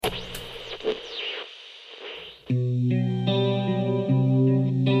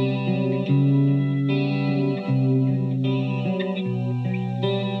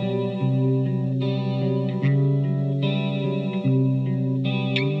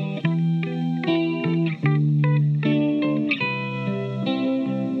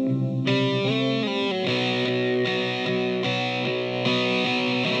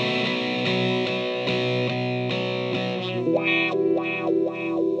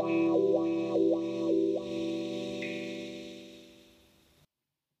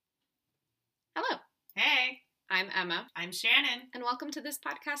Emma. I'm Shannon. And welcome to This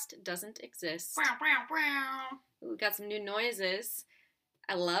Podcast Doesn't Exist. Brow, brow, brow. We've got some new noises.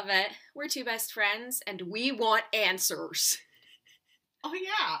 I love it. We're two best friends, and we want answers. Oh,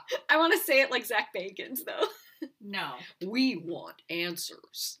 yeah. I want to say it like Zach Bagans, though. No. We want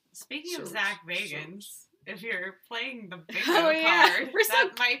answers. Speaking of Sirs. Zach Bagans, if you're playing the bingo Oh, yeah. card,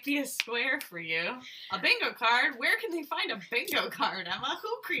 that might be a square for you. A bingo card? Where can they find a bingo card, Emma? Who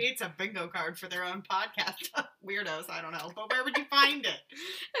creates a bingo card for their own podcast? Weirdos, I don't know. But where would you find it?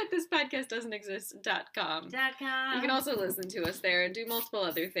 At thispodcastdoesn'texist.com. .com. You can also listen to us there and do multiple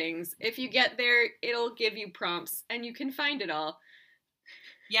other things. If you get there, it'll give you prompts, and you can find it all.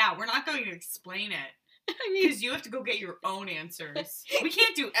 Yeah, we're not going to explain it. I mean, Because you have to go get your own answers. We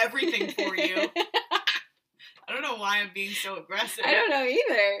can't do everything for you. I don't know why I'm being so aggressive. I don't know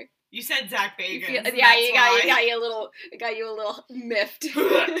either. You said Zach Bagans. Yeah, that's it why. got you a little miffed.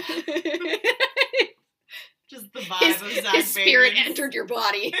 Just the vibe of Zach his spirit Bagans. entered your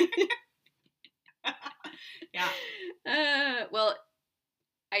body. Yeah. Well,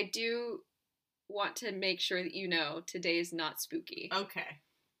 I do want to make sure that you know today's not spooky. Okay.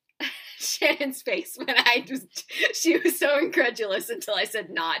 Shannon's face when she was so incredulous until I said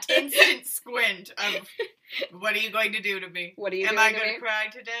not. Instant squint of, what are you going to do to me? What are you Am doing I to going me? to cry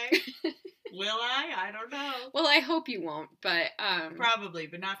today? Will I? I don't know. Well, I hope you won't, but Probably,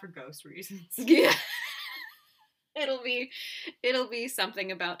 but not for ghost reasons. yeah. It'll be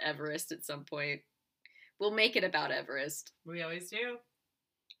something about Everest at some point. We'll make it about Everest. We always do.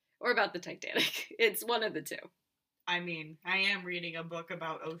 Or about the Titanic. It's one of the two. I mean, I am reading a book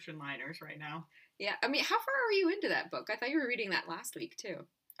about ocean liners right now. Yeah, I mean, how far are you into that book? I thought you were reading that last week, too.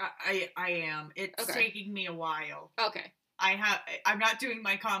 I am. It's taking me a while. Okay. I'm not doing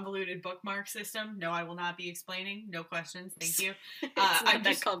my convoluted bookmark system. No, I will not be explaining. No questions. Thank you. It's not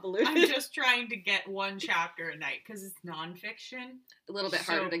that convoluted. I'm just trying to get one chapter a night because it's nonfiction. A little bit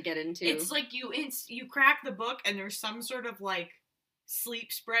harder to get into. It's like you crack the book and there's some sort of like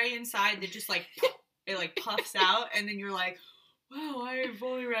sleep spray inside that just like it like puffs out and then you're like, wow, I've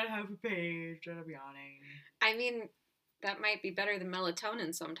only read half a page and I'm yawning. I mean, that might be better than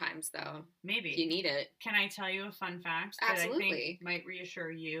melatonin sometimes, though. Maybe. If you need it. Can I tell you a fun fact Absolutely. that I think might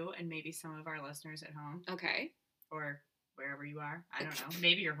reassure you and maybe some of our listeners at home? Okay. Or wherever you are. I don't know.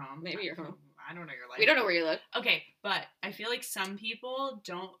 Maybe you're home. Maybe you're home. I don't know your life. We don't know where you live. Okay, but I feel like some people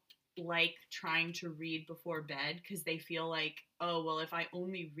don't like trying to read before bed because they feel like, oh, well, if I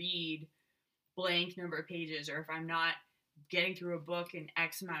only read blank number of pages or if I'm not getting through a book in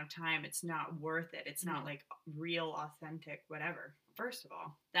X amount of time, it's not worth it. It's not like real, authentic, whatever. First of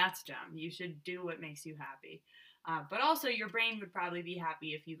all, that's dumb. You should do what makes you happy. But also, your brain would probably be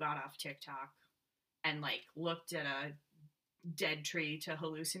happy if you got off TikTok and like looked at a dead tree to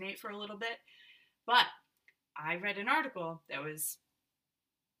hallucinate for a little bit. But I read an article that was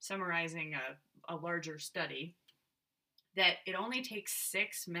summarizing a larger study that it only takes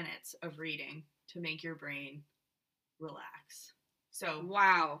 6 minutes of reading to make your brain relax. So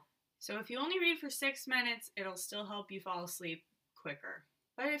Wow. So if you only read for 6 minutes, it'll still help you fall asleep quicker.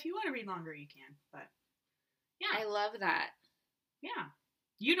 But if you want to read longer, you can. But yeah. I love that. Yeah.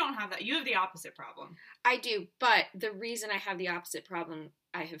 You don't have that. You have the opposite problem. I do, but the reason I have the opposite problem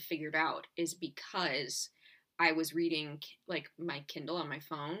I have figured out is because I was reading like my Kindle on my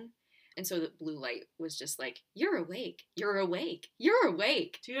phone, and so the blue light was just like, you're awake, you're awake, you're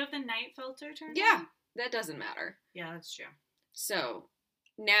awake. Do you have the night filter turned Yeah, on? that doesn't matter. Yeah, that's true. So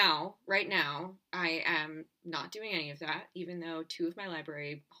right now, I am not doing any of that, even though 2 of my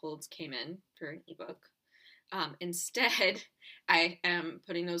library holds came in for an ebook. Instead, I am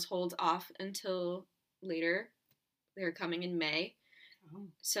putting those holds off until later. They're coming in May,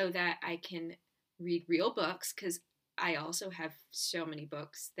 so that I can read real books, because I also have so many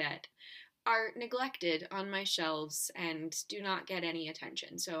books that are neglected on my shelves and do not get any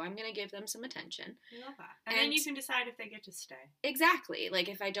attention. So I'm going to give them some attention. I love that. And then you can decide if they get to stay. Exactly. Like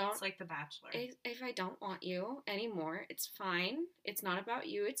if I don't... It's like The Bachelor. If I don't want you anymore, it's fine. It's not about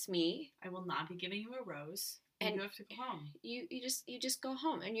you, it's me. I will not be giving you a rose. And you have to go home. You just go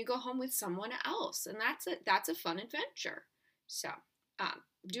home, and you go home with someone else, and that's a fun adventure. So,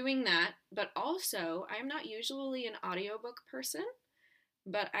 doing that, but also I'm not usually an audiobook person,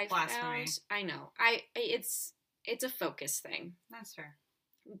 but I Blasphemy. found I know. It's a focus thing. That's fair.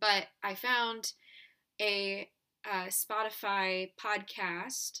 But I found a Spotify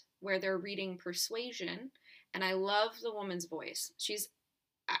podcast where they're reading Persuasion, and I love the woman's voice.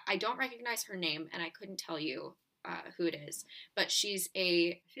 I don't recognize her name, and I couldn't tell you who it is, but she's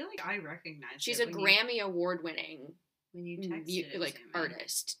I feel like I recognize a Grammy award-winning when you text it,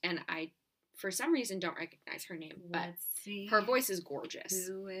 artist, and I for some reason don't recognize her name, but Let's see. her voice is gorgeous.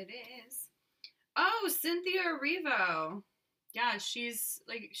 Who it is. Oh, Cynthia Erivo. Yeah, she's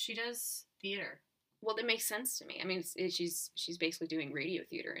like, she does theater. Well, that makes sense to me. I mean, she's basically doing radio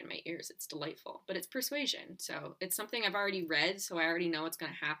theater in my ears. It's delightful. But it's Persuasion, so it's something I've already read, so I already know what's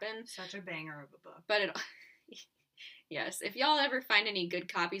going to happen. Such a banger of a book. But it... Yes, if y'all ever find any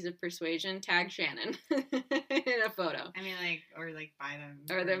good copies of Persuasion, tag Shannon in a photo. I mean, like, or like buy them.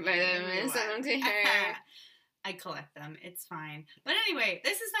 Or buy them and send them to her. I collect them. It's fine. But anyway,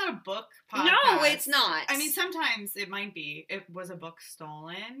 this is not a book podcast. No, it's not. I mean, sometimes it might be. Was a book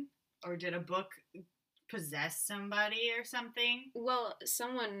stolen? Or did a book possess somebody or something? Well,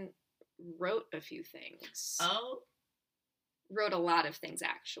 someone wrote a few things. Oh? Wrote a lot of things,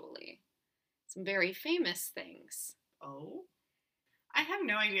 actually. Some very famous things. Oh? I have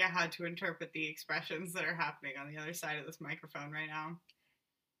no idea how to interpret the expressions that are happening on the other side of this microphone right now.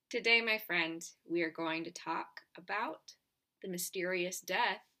 Today, my friend, we are going to talk about the mysterious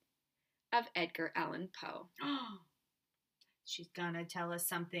death of Edgar Allan Poe. She's gonna tell us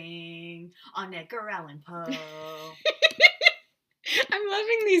something on Edgar Allan Poe. I'm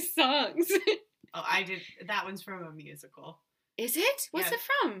loving these songs. Oh, I did. That one's from a musical. Is it? What's it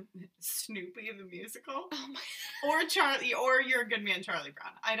from? Snoopy the musical. Oh my. Or Charlie, or You're a Good Man, Charlie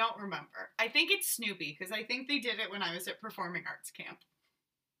Brown. I don't remember. I think it's Snoopy, because I think they did it when I was at performing arts camp.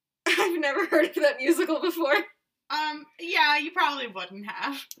 I've never heard of that musical before. Yeah, you probably wouldn't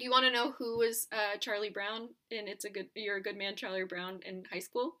have. Do you want to know who was Charlie Brown in You're a Good Man, Charlie Brown in high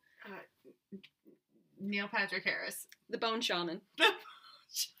school? Neil Patrick Harris. The Bone Shaman.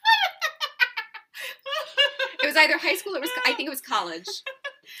 It was either high school, I think it was college.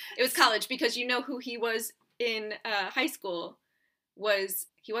 It was college, because you know who he was in high school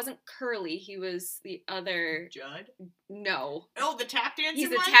he wasn't Curly, he was the other... Judd? No. Oh, the tap dancing He's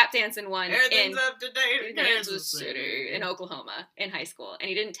the one? tap dancing one Everything's up to date in Kansas City, in Oklahoma, in high school. And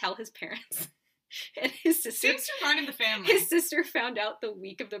he didn't tell his parents. And his sister... Seems to run in the family. His sister found out the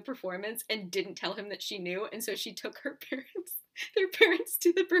week of the performance and didn't tell him that she knew, and so she took their parents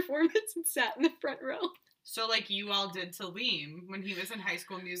to the performance and sat in the front row. So, like you all did to Liam when he was in High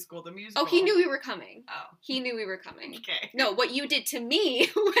School Musical, the musical. Oh, he knew we were coming. Oh. He knew we were coming. Okay. No, what you did to me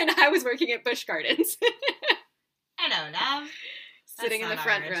when I was working at Busch Gardens. Hello, love. Sitting in the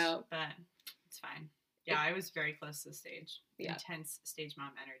front Irish, row. But it's fine. Yeah, I was very close to the stage. Yeah. Intense stage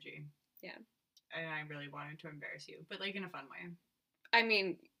mom energy. Yeah. And I really wanted to embarrass you, but like in a fun way. I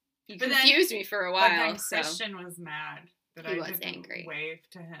mean, you confused me for a while. But then Christian was mad that I didn't angry. wave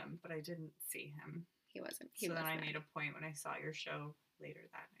to him, but I didn't see him. He wasn't. So then I made a point when I saw your show later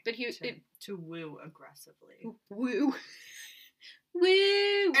that night. But to woo aggressively. Woo.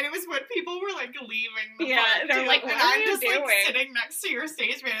 Woo. And it was when people were like leaving the yeah, park, they're too, like, what and are I'm you just doing? like sitting next to your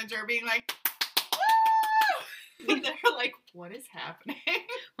stage manager being like, woo! And they're like, what is happening?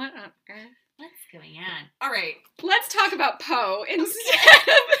 What on earth? What's going on? All right. Let's talk about Poe instead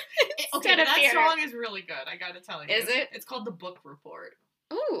of that theater. song is really good, I gotta tell you. Is it? It's called The Book Report.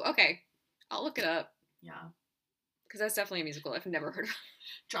 Ooh, okay. I'll look it up. Yeah. Because that's definitely a musical I've never heard of.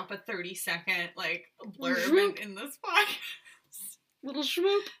 Drop a 30-second, like, blurb in this podcast. Little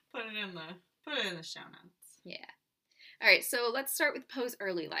swoop. Put it in the show notes. Yeah. All right, so let's start with Poe's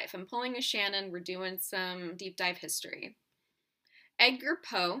early life. I'm pulling a Shannon. We're doing some deep dive history. Edgar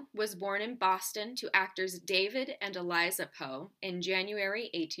Poe was born in Boston to actors David and Eliza Poe in January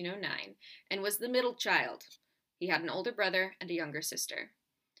 1809 and was the middle child. He had an older brother and a younger sister.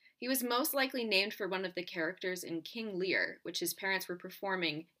 He was most likely named for one of the characters in King Lear, which his parents were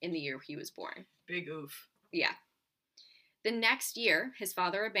performing in the year he was born. Big oof. Yeah. The next year, his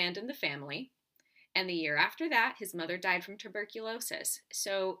father abandoned the family, and the year after that, his mother died from tuberculosis,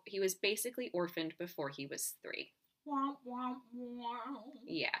 so he was basically orphaned before he was 3. Wah, wah, wah.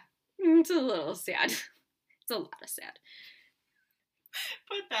 Yeah. It's a little sad. It's a lot of sad.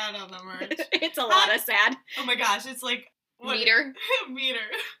 Put that on the merch. It's a lot of sad. Oh my gosh, it's like... What? Meter. Meter.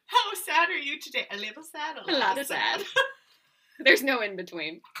 How sad are you today? A little sad, A lot of sad. There's no in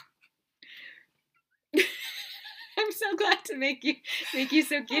between. I'm so glad to make you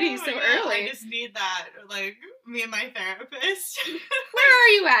so giddy so God, early. I just need that, like, me and my therapist. Where are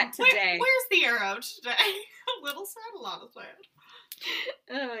you at today? Where's the arrow today? A little sad, a lot of sad.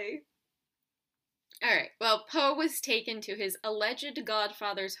 Oh. All right. Well, Poe was taken to his alleged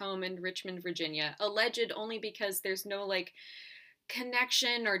godfather's home in Richmond, Virginia. Alleged only because there's no, like,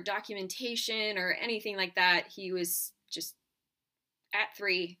 connection or documentation or anything like that. He was just, at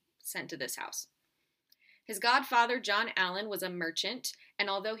 3, sent to this house. His godfather, John Allan, was a merchant, and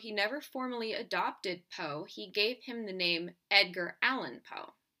although he never formally adopted Poe, he gave him the name Edgar Allan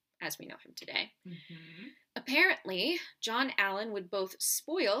Poe, as we know him today. Mm-hmm. Apparently, John Allan would both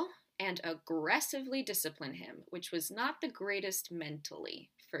spoil and aggressively discipline him, which was not the greatest mentally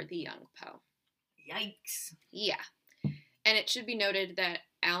for the young Poe. Yikes. Yeah. And it should be noted that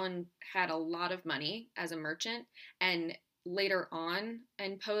Allan had a lot of money as a merchant, and later on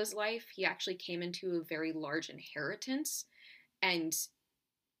in Poe's life, he actually came into a very large inheritance and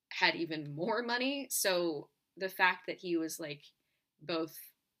had even more money. So the fact that he was like both,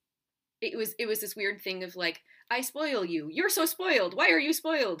 it was this weird thing of like, I spoil you, you're so spoiled, why are you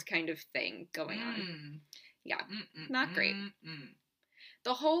spoiled kind of thing going on. Yeah, not great.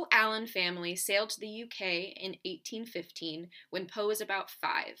 The whole Allan family sailed to the UK in 1815 when Poe was about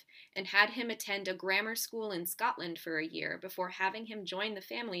 5 and had him attend a grammar school in Scotland for a year before having him join the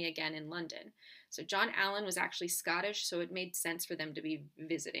family again in London. So John Allan was actually Scottish, so it made sense for them to be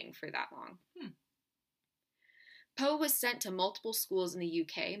visiting for that long. Poe was sent to multiple schools in the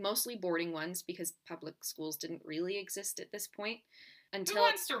UK, mostly boarding ones because public schools didn't really exist at this point. Who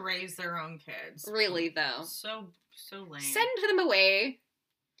wants to raise their own kids? Really, though. So lame. Send them away.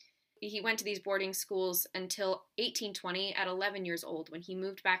 He went to these boarding schools until 1820 at 11 years old when he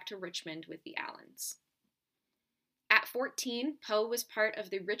moved back to Richmond with the Allans. At 14, Poe was part of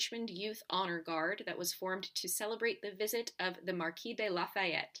the Richmond Youth Honor Guard that was formed to celebrate the visit of the Marquis de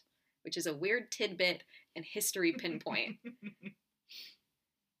Lafayette, which is a weird tidbit and history pinpoint.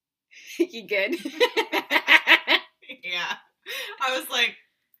 You good? Yeah. I was like,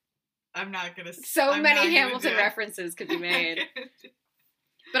 I'm not going to... So many Hamilton references could be made.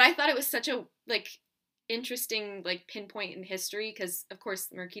 But I thought it was such a, like, interesting, like, pinpoint in history because, of course,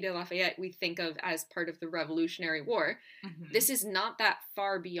 Marquis de Lafayette we think of as part of the Revolutionary War. Mm-hmm. This is not that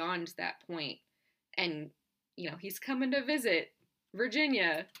far beyond that point. And, you know, he's coming to visit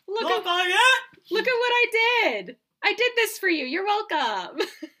Virginia. Look at what I did! I did this for you! You're welcome!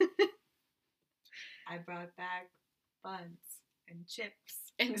 I brought back buns and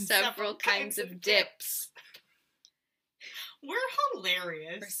chips. And several kinds of dips. We're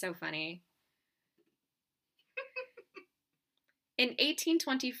hilarious. We're so funny. In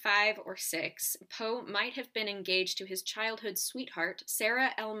 1825 or 6, Poe might have been engaged to his childhood sweetheart,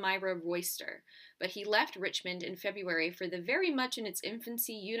 Sarah Elmira Royster, but he left Richmond in February for the very much in its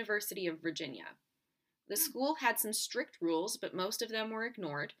infancy University of Virginia. The school had some strict rules, but most of them were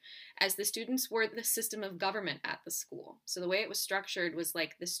ignored, as the students were the system of government at the school. So the way it was structured was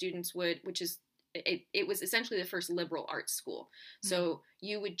like the students would, which is it was essentially the first liberal arts school. So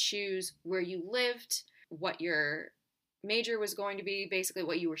you would choose where you lived, what your major was going to be, basically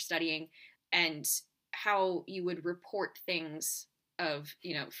what you were studying, and how you would report things of,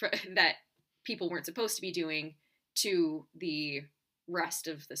 you know, that people weren't supposed to be doing to the rest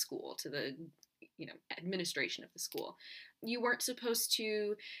of the school, to the, you know, administration of the school. You weren't supposed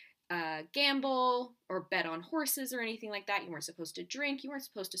to gamble or bet on horses or anything like that. You weren't supposed to drink. You weren't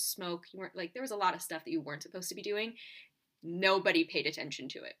supposed to smoke. You weren't, like, there was a lot of stuff that you weren't supposed to be doing. Nobody paid attention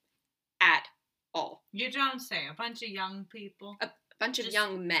to it at all. You don't say. A bunch of young people. A bunch of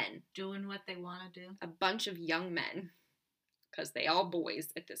young men. Doing what they want to do. A bunch of young men. Because they all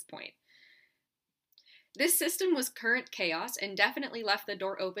boys at this point. This system was current chaos and definitely left the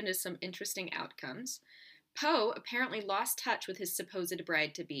door open to some interesting outcomes. Poe apparently lost touch with his supposed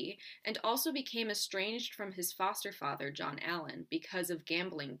bride-to-be and also became estranged from his foster father, John Allan, because of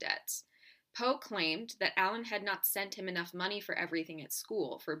gambling debts. Poe claimed that Allan had not sent him enough money for everything at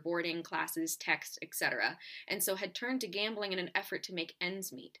school, for boarding, classes, texts, etc., and so had turned to gambling in an effort to make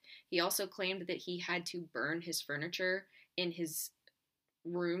ends meet. He also claimed that he had to burn his furniture in his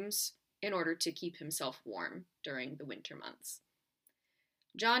rooms in order to keep himself warm during the winter months.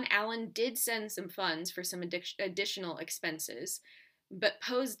 John Allan did send some funds for some additional expenses, but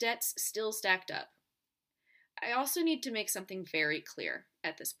Poe's debts still stacked up. I also need to make something very clear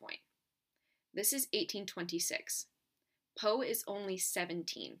at this point. This is 1826. Poe is only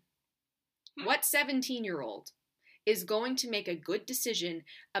 17. What 17-year-old is going to make a good decision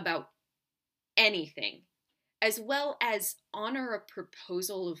about anything, as well as honor a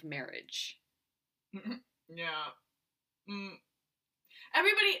proposal of marriage? Yeah.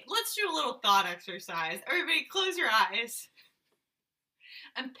 Everybody, let's do a little thought exercise. Everybody, close your eyes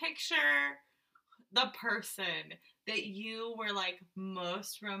and picture the person that you were, like,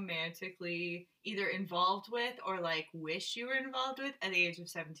 most romantically either involved with or, like, wish you were involved with at the age of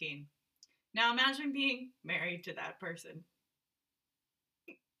 17. Now imagine being married to that person.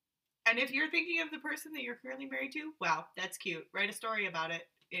 And if you're thinking of the person that you're currently married to, wow, that's cute. Write a story about it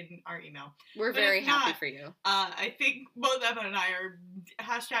in our email. We're very happy for you. I think both Emma and I are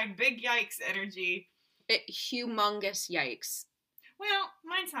 # big yikes energy. Humongous yikes. Well,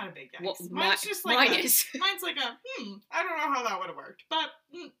 mine's not a big yikes. Well, mine's just like mine a, is. mine's like a, I don't know how that would have worked, but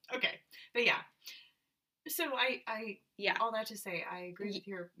okay. But yeah. So I Yeah. all that to say, I agree with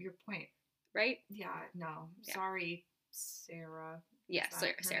your point. Right? Yeah, no. Yeah. Sorry, Sarah. Yeah,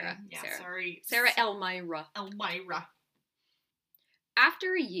 Sarah. Yeah, Sarah. sorry. Sarah Elmira. Elmira.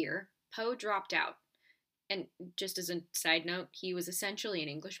 After a year, Poe dropped out. And just as a side note, he was essentially an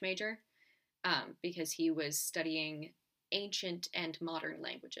English major because he was studying ancient and modern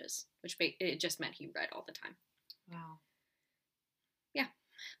languages, which it just meant he read all the time. Wow. Yeah.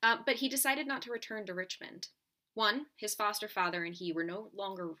 But he decided not to return to Richmond. One, his foster father and he were no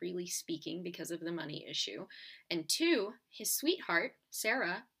longer really speaking because of the money issue. And two, his sweetheart,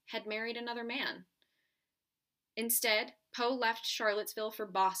 Sarah, had married another man. Instead, Poe left Charlottesville for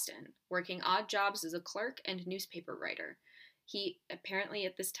Boston, working odd jobs as a clerk and newspaper writer. He apparently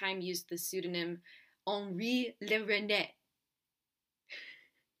at this time used the pseudonym Henri Le Renet.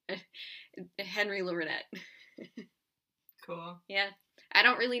 Henry Le Renet. Cool. Yeah. I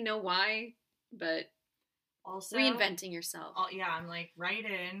don't really know why, but also reinventing yourself. Yeah, I'm like right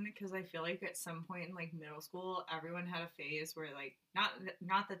in, because I feel like at some point in like middle school, everyone had a phase where like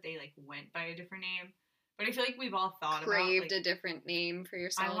not that they like went by a different name, but I feel like we've all craved about like, a different name for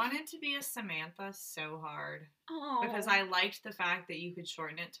yourself. I wanted to be a Samantha so hard. Oh. Because I liked the fact that you could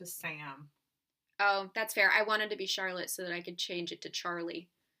shorten it to Sam. Oh, that's fair. I wanted to be Charlotte so that I could change it to Charlie.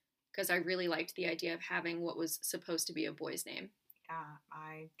 Because I really liked the idea of having what was supposed to be a boy's name.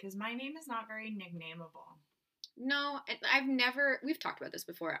 Yeah, because my name is not very nicknameable. No, we've talked about this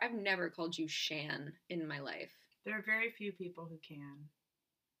before, I've never called you Shan in my life. There are very few people who can.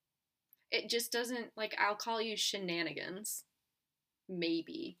 It just doesn't, like, I'll call you Shenanigans.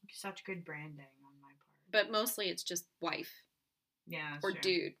 Maybe. Such good branding on my part. But mostly it's just wife. Yeah, or true.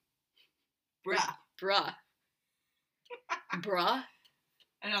 Dude. Bruh. Bruh. Bruh.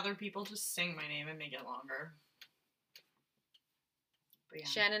 And other people just sing my name and make it longer. But yeah.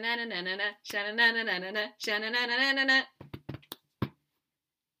 Shananananana, shananananana, shananananana.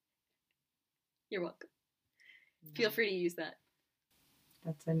 You're welcome. No. Feel free to use that.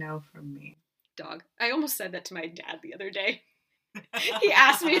 That's a no from me. Dog. I almost said that to my dad the other day. He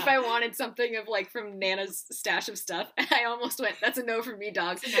asked me if I wanted something of like from Nana's stash of stuff, and I almost went, "That's a no from me,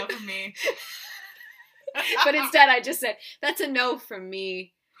 dog." That's a no from me. But instead I just said, "That's a no from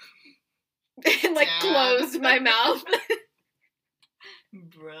me." And like Dad. closed my mouth.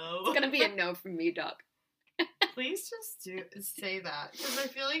 Bro. It's gonna be a no from me, dog. Please just say that, because I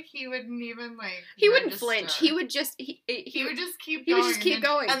feel like he wouldn't even like. He wouldn't flinch. He would just he would just keep. He going, would just keep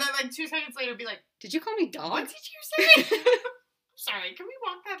going, and then like 2 seconds later, be like, "Did you call me dog? What did you say?" Sorry, can we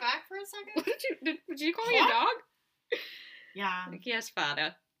walk that back for a second? What did you call me a dog? Yeah. Like, yes,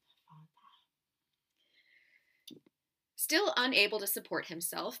 father. Still unable to support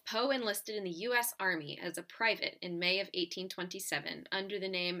himself, Poe enlisted in the U.S. Army as a private in May of 1827 under the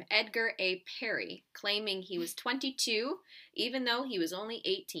name Edgar A. Perry, claiming he was 22, even though he was only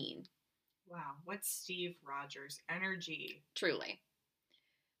 18. Wow, what's Steve Rogers' energy? Truly.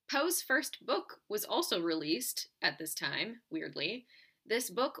 Poe's first book was also released at this time, weirdly. This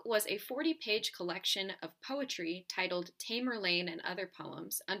book was a 40-page collection of poetry titled Tamerlane and Other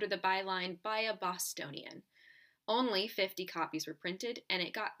Poems under the byline By a Bostonian. Only 50 copies were printed, and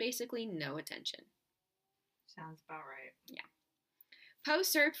it got basically no attention. Sounds about right. Yeah. Poe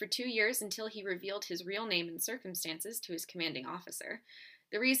served for 2 years until he revealed his real name and circumstances to his commanding officer.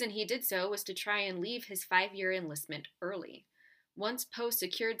 The reason he did so was to try and leave his 5-year enlistment early. Once Poe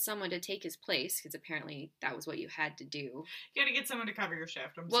secured someone to take his place, because apparently that was what you had to do. You had to get someone to cover your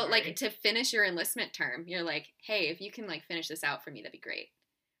shift. Well, like, to finish your enlistment term, you're like, hey, if you can, like, finish this out for me, that'd be great.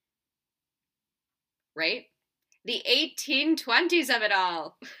 Right? The 1820s of it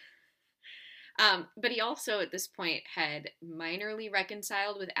all. But he also, at this point, had minorly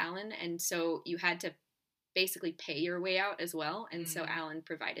reconciled with Allan, and so you had to basically pay your way out as well, and so Allan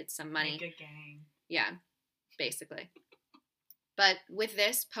provided some money. Like a gang. Yeah, basically. But with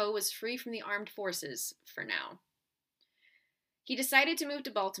this, Poe was free from the armed forces for now. He decided to move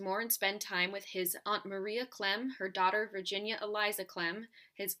to Baltimore and spend time with his Aunt Maria Clem, her daughter Virginia Eliza Clem,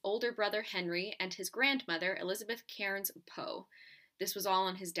 his older brother Henry, and his grandmother Elizabeth Cairns Poe. This was all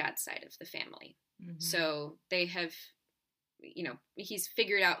on his dad's side of the family. Mm-hmm. So they have, he's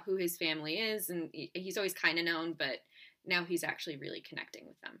figured out who his family is, and he's always kind of known, but now he's actually really connecting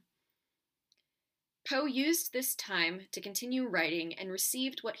with them. Poe used this time to continue writing and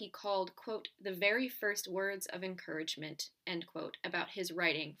received what he called, quote, the very first words of encouragement, end quote, about his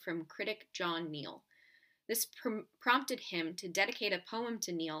writing from critic John Neal. This prompted him to dedicate a poem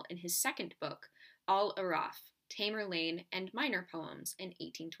to Neal in his second book, Al Araf, Tamerlane, and minor poems in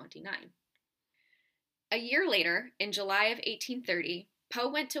 1829. A year later, in July of 1830, Poe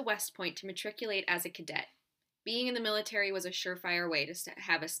went to West Point to matriculate as a cadet. Being in the military was a surefire way to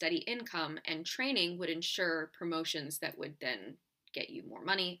have a steady income, and training would ensure promotions that would then get you more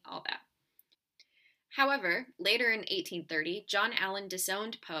money, all that. However, later in 1830, John Allan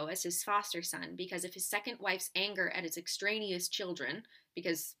disowned Poe as his foster son because of his second wife's anger at his extraneous children,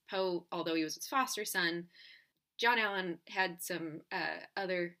 because Poe, although he was his foster son, John Allan had some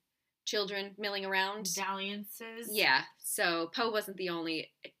other children milling around. Dalliances. Yeah, so Poe wasn't the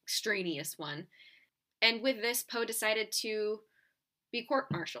only extraneous one. And with this, Poe decided to be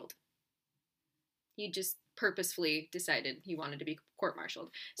court-martialed. He just purposefully decided he wanted to be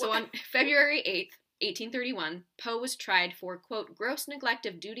court-martialed. So on February 8th, 1831, Poe was tried for, quote, gross neglect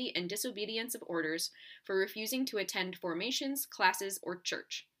of duty and disobedience of orders, for refusing to attend formations, classes, or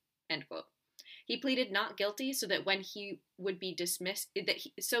church, end quote. He pleaded not guilty so that he would be dismissed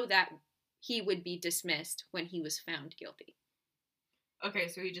when he was found guilty. Okay,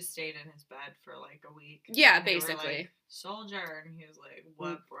 so he just stayed in his bed for like a week. Yeah, and they basically. Were like, soldier, and he was like,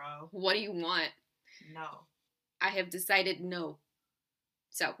 "What, bro? What do you want?" No. I have decided no.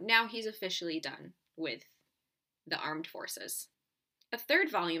 So now he's officially done with the armed forces. A third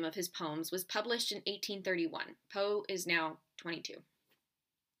volume of his poems was published in 1831. Poe is now 22.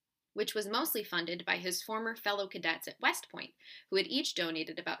 Which was mostly funded by his former fellow cadets at West Point, who had each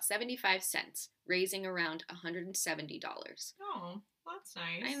donated about 75 cents, raising around $170. Oh, that's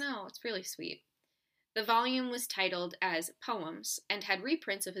nice. I know, it's really sweet. The volume was titled as Poems and had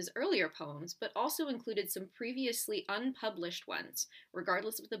reprints of his earlier poems, but also included some previously unpublished ones,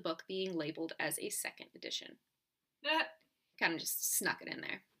 regardless of the book being labeled as a second edition. Kind of just snuck it in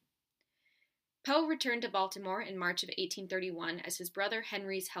there. Poe returned to Baltimore in March of 1831 as his brother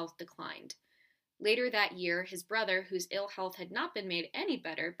Henry's health declined. Later that year, his brother, whose ill health had not been made any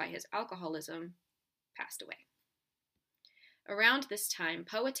better by his alcoholism, passed away. Around this time,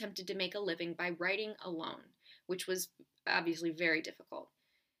 Poe attempted to make a living by writing alone, which was obviously very difficult.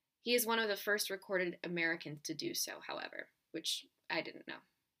 He is one of the first recorded Americans to do so, however, which I didn't know.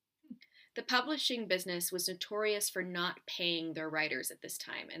 The publishing business was notorious for not paying their writers at this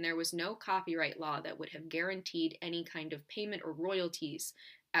time, and there was no copyright law that would have guaranteed any kind of payment or royalties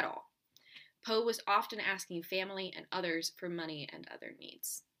at all. Poe was often asking family and others for money and other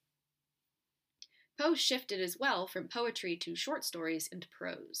needs. Poe shifted as well from poetry to short stories and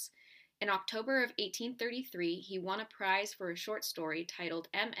prose. In October of 1833, he won a prize for a short story titled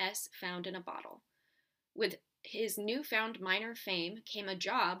M.S. Found in a Bottle. With his newfound minor fame came a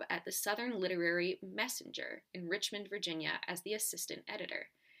job at the Southern Literary Messenger in Richmond, Virginia, as the assistant editor.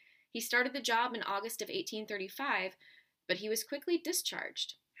 He started the job in August of 1835, but he was quickly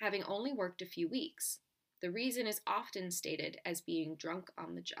discharged, having only worked a few weeks. The reason is often stated as being drunk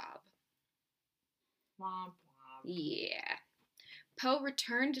on the job. Womp womp. Yeah. Poe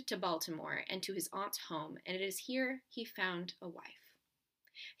returned to Baltimore and to his aunt's home, and it is here he found a wife.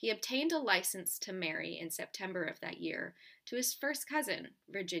 He obtained a license to marry in September of that year to his first cousin,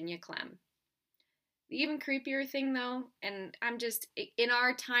 Virginia Clem. The even creepier thing, though, and I'm just, in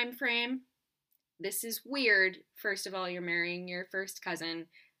our time frame, this is weird. First of all, you're marrying your first cousin.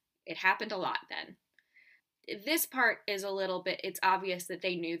 It happened a lot then. This part is a little bit, it's obvious that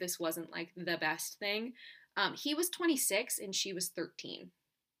they knew this wasn't, like, the best thing. He was 26 and she was 13.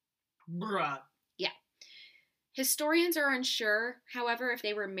 Bruh. Yeah. Historians are unsure, however, if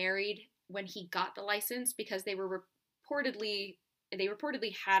they were married when he got the license because they reportedly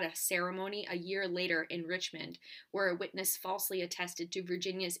had a ceremony a year later in Richmond where a witness falsely attested to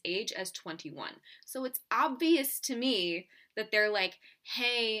Virginia's age as 21. So it's obvious to me that they're like,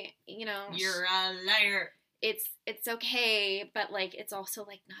 hey, you know, you're a liar. It's okay, but like it's also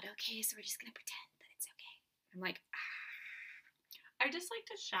like not okay, so we're just gonna pretend that it's okay. I'm like, I just like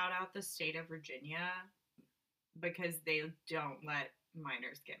to shout out the state of Virginia because they don't let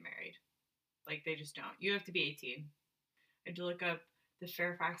minors get married. Like, they just don't. You have to be 18. I had to look up the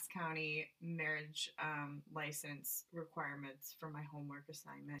Fairfax County marriage license requirements for my homework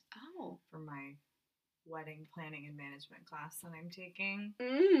assignment. Oh. For my wedding planning and management class that I'm taking.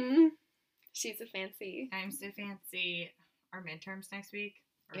 Mm-hmm. She's so fancy. I'm so fancy. Our midterms next week.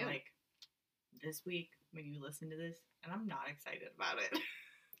 Or Ew. like this week when you listen to this. And I'm not excited about it.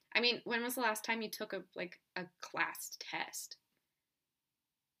 I mean, when was the last time you took a class test?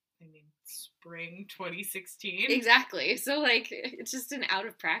 I mean, spring 2016. Exactly. So, like, it's just an out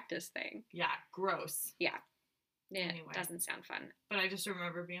of practice thing. Yeah, gross. Yeah. Yeah, Anyway. Doesn't sound fun. But I just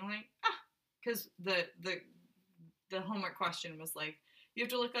remember being like, because the homework question was like, you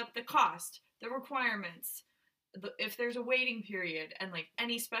have to look up the cost, the requirements, if there's a waiting period and like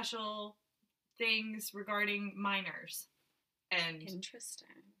any special things regarding minors. And Interesting.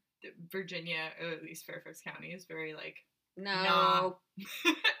 Virginia, or at least Fairfax County, is very like, No. nah.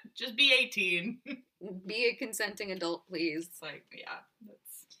 Just be 18. Be a consenting adult, please. It's like, yeah,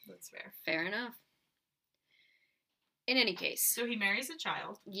 that's fair. Fair enough. In any case. So he marries a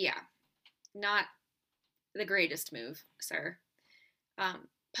child. Yeah. Not the greatest move, sir.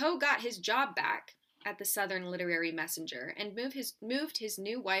 Poe got his job back at the Southern Literary Messenger and moved his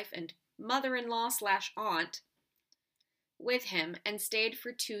new wife and mother-in-law/aunt with him and stayed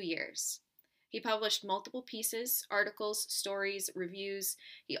for 2 years. He published multiple pieces, articles, stories, reviews.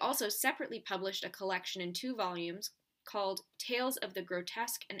 He also separately published a collection in 2 volumes called Tales of the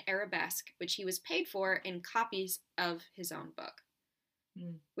Grotesque and Arabesque, which he was paid for in copies of his own book.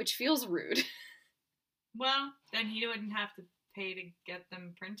 Which feels rude. Well, then he wouldn't have to pay to get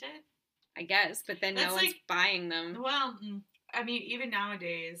them printed? I guess, but then no one's buying them. Well, I mean, even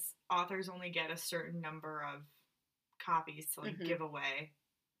nowadays, authors only get a certain number of copies to, like, give away.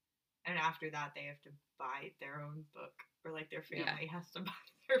 And after that, they have to buy their own book. Or, like, their family has to buy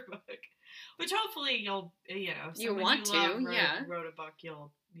their book. Which hopefully you'll, if someone wrote a book,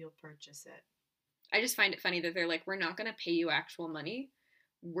 you'll purchase it. I just find it funny that they're like, we're not going to pay you actual money.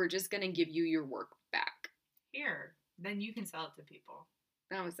 We're just going to give you your work back. Here. Then you can sell it to people.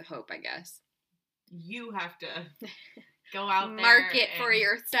 That was the hope, I guess. You have to go out there. Market for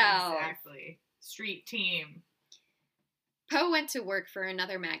yourself. Exactly. Street team. Poe went to work for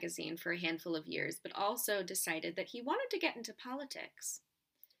another magazine for a handful of years, but also decided that he wanted to get into politics.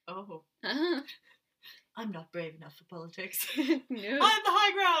 Oh. Uh-huh. I'm not brave enough for politics. No. I'm the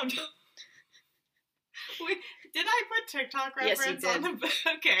high ground. Wait, did I put TikTok reference yes, you did. on the...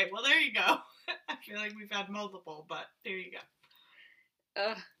 Okay, well, there you go. I feel like we've had multiple, but there you go.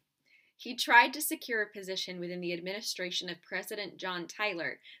 He tried to secure a position within the administration of President John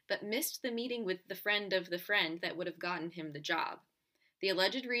Tyler, but missed the meeting with the friend of the friend that would have gotten him the job. The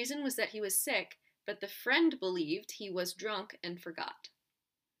alleged reason was that he was sick, but the friend believed he was drunk and forgot.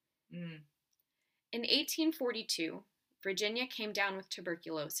 In 1842, Virginia came down with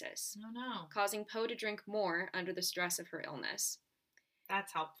tuberculosis, causing Poe to drink more under the stress of her illness.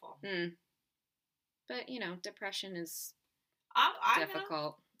 That's helpful. But, depression is I difficult.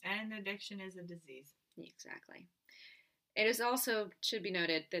 know. And addiction is a disease. Exactly. It is also, should be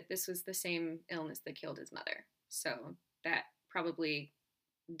noted, that this was the same illness that killed his mother. So that probably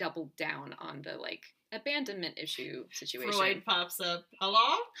doubled down on the, abandonment issue situation. Freud pops up.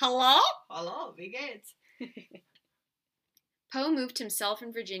 Hello? Hello? Hello, wie geht's? Poe moved himself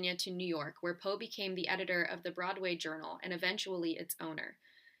and Virginia to New York, where Poe became the editor of the Broadway Journal and eventually its owner.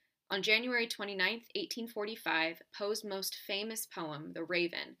 On January 29, 1845, Poe's most famous poem, The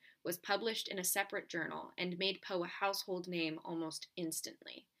Raven, was published in a separate journal and made Poe a household name almost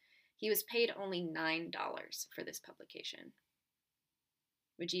instantly. He was paid only $9 for this publication,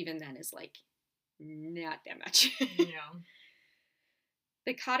 which even then is, not that much. Yeah.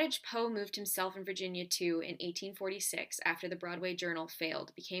 The cottage Poe moved himself and Virginia to in 1846 after the Broadway Journal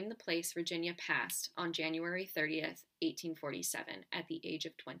failed became the place Virginia passed on January 30th, 1847, at the age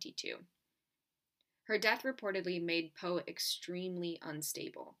of 22. Her death reportedly made Poe extremely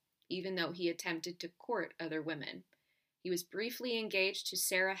unstable, even though he attempted to court other women. He was briefly engaged to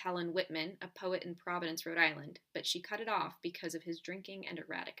Sarah Helen Whitman, a poet in Providence, Rhode Island, but she cut it off because of his drinking and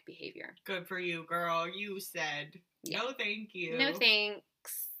erratic behavior. Good for you, girl. You said, no thank you. No thanks.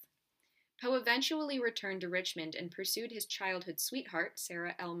 Poe eventually returned to Richmond and pursued his childhood sweetheart,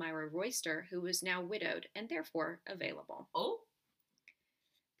 Sarah Elmira Royster, who was now widowed and therefore available. Oh?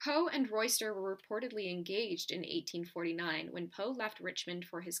 Poe and Royster were reportedly engaged in 1849 when Poe left Richmond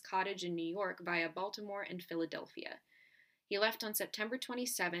for his cottage in New York via Baltimore and Philadelphia. He left on September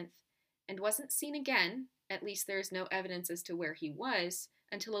 27th and wasn't seen again, at least there is no evidence as to where he was,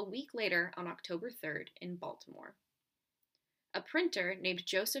 until a week later on October 3rd in Baltimore. A printer named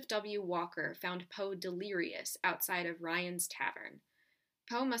Joseph W. Walker found Poe delirious outside of Ryan's Tavern.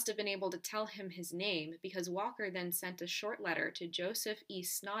 Poe must have been able to tell him his name because Walker then sent a short letter to Joseph E.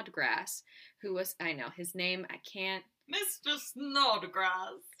 Snodgrass, who was, I know, his name, I can't... Mr.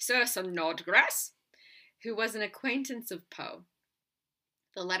 Snodgrass. Sir Snodgrass, who was an acquaintance of Poe.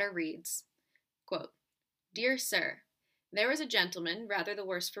 The letter reads, quote, Dear Sir, there is a gentleman, rather the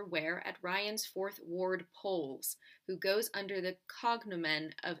worse for wear, at Ryan's 4th Ward Polls, who goes under the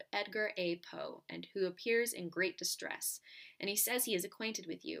cognomen of Edgar A. Poe, and who appears in great distress, and he says he is acquainted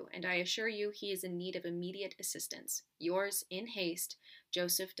with you, and I assure you he is in need of immediate assistance. Yours, in haste,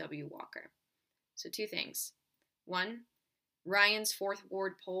 Joseph W. Walker. So 2 things. 1, Ryan's 4th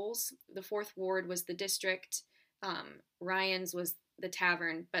Ward Polls. The 4th Ward was the district Ryan's was the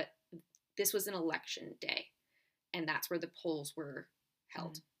tavern, but this was an election day, and that's where the polls were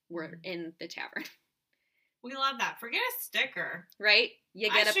held. Were in the tavern. We love that. Forget a sticker. Right? You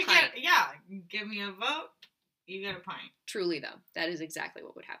get a pint. Give me a vote. You get a pint. Truly, though, that is exactly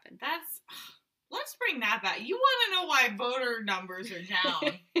what would happen. Let's bring that back. You want to know why voter numbers are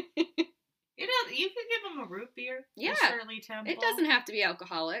down? You could give them a root beer. Yeah. Shirley Temple. It doesn't have to be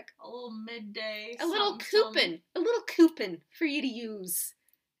alcoholic. A little midday. A little coupon for you to use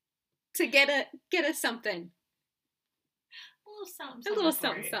to get a something. A little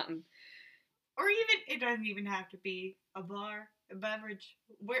something. Or even, it doesn't even have to be a bar, a beverage.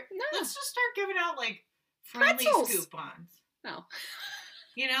 Let's just start giving out, like, friendly coupons. No.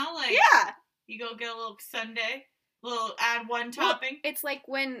 You know, like, yeah. You go get a little sundae, add one topping. It's like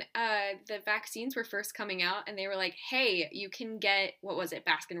when the vaccines were first coming out, and they were like, hey, you can get, what was it,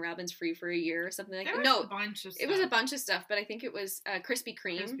 Baskin-Robbins free for a year or something like that. No, a bunch of stuff. It was a bunch of stuff, but I think it was Krispy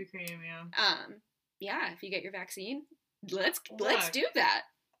Kreme. Krispy Kreme, yeah. Yeah, if you get your vaccine, let's do that.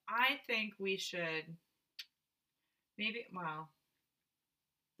 I think we should but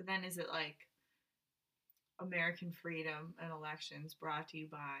then is it like American freedom and elections brought to you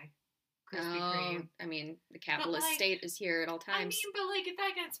by Krispy Kreme? I mean, the capitalist state is here at all times. I mean, but like if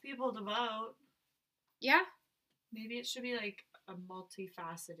that gets people to vote, yeah, maybe it should be like a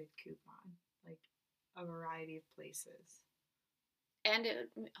multifaceted coupon, like a variety of places, and it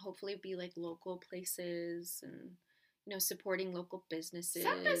would hopefully be like local places and. Supporting local businesses.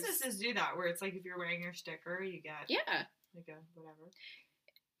 Some businesses do that, where it's like if you're wearing your sticker, you get like a whatever.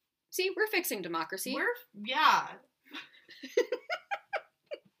 See, we're fixing democracy. Yeah.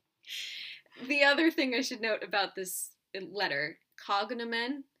 The other thing I should note about this letter,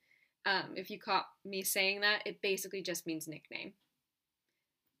 cognomen, if you caught me saying that, it basically just means nickname.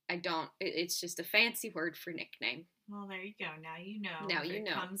 It's just a fancy word for nickname. Well, there you go. Now you know. Now you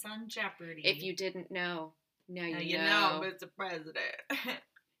know. It comes on Jeopardy. If you didn't know. Now you know, Mr. President.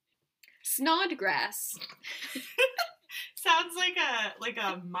 Snodgrass. Sounds like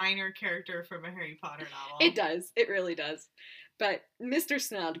a minor character from a Harry Potter novel. It does. It really does. But Mr.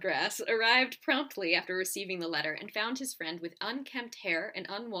 Snodgrass arrived promptly after receiving the letter and found his friend with unkempt hair, an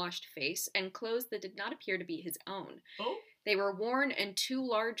unwashed face, and clothes that did not appear to be his own. Oh? They were worn and too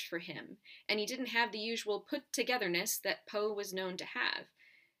large for him, and he didn't have the usual put-togetherness that Poe was known to have.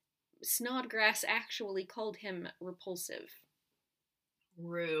 Snodgrass actually called him repulsive.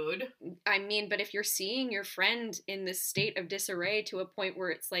 Rude. I mean, but if you're seeing your friend in this state of disarray to a point where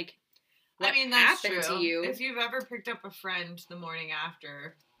it's like, what that's happened true. to you? If you've ever picked up a friend the morning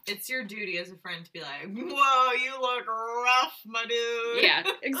after, it's your duty as a friend to be like, whoa, you look rough, my dude. Yeah,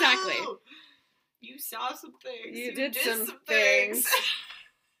 exactly. Ooh, you saw some things. You did some things.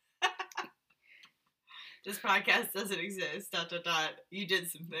 This podcast doesn't exist. ... You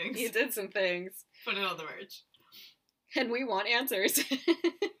did some things. You did some things. Put it on the merch. And we want answers.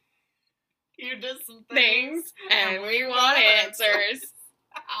 You did some things. And we want answers.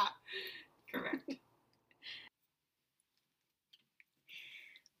 Correct.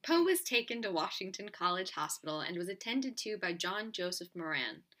 Poe was taken to Washington College Hospital and was attended to by John Joseph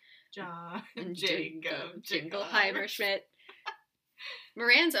Moran. John and Jacob Jingleheimer Schmidt.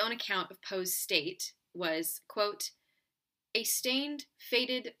 Moran's own account of Poe's state was, quote, a stained,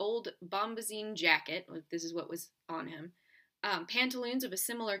 faded old bombazine jacket, this is what was on him, pantaloons of a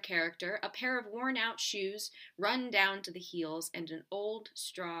similar character, a pair of worn-out shoes run down to the heels, and an old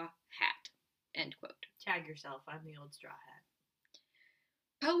straw hat, end quote. Tag yourself, I'm the old straw hat.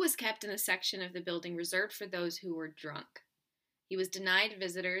 Poe was kept in a section of the building reserved for those who were drunk. He was denied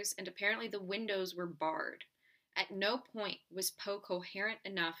visitors, and apparently the windows were barred. At no point was Poe coherent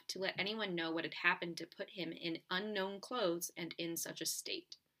enough to let anyone know what had happened to put him in unknown clothes and in such a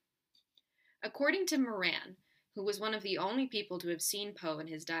state. According to Moran, who was one of the only people to have seen Poe in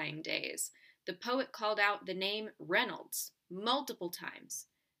his dying days, the poet called out the name Reynolds multiple times,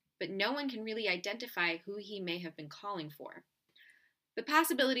 but no one can really identify who he may have been calling for. The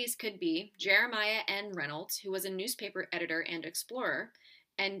possibilities could be Jeremiah N. Reynolds, who was a newspaper editor and explorer,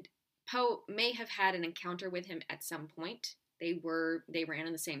 and Poe may have had an encounter with him at some point. They ran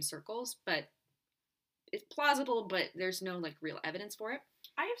in the same circles, but it's plausible, but there's no real evidence for it.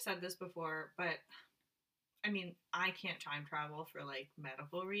 I have said this before, but I mean, I can't time travel for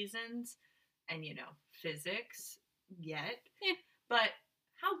medical reasons and physics yet. Yeah. But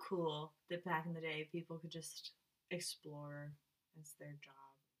how cool that back in the day people could just explore as their job.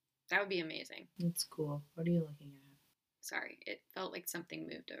 That would be amazing. That's cool. What are you looking at? Sorry, it felt like something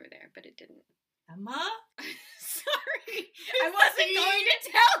moved over there, but it didn't. Emma? Sorry, I wasn't going to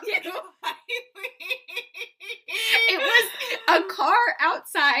tell you.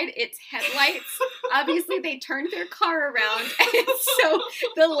 tried its headlights. Obviously, they turned their car around, and so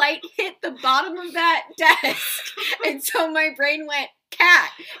the light hit the bottom of that desk. And so my brain went,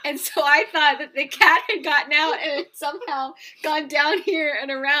 cat. And so I thought that the cat had gotten out and had somehow gone down here and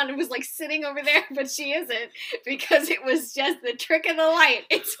around and was like sitting over there, but she isn't, because it was just the trick of the light.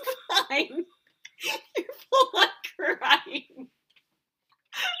 It's fine. You're full on crying.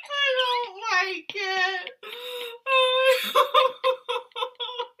 I don't like it.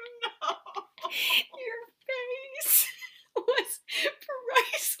 No. Your face was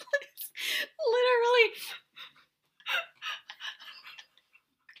priceless. Literally.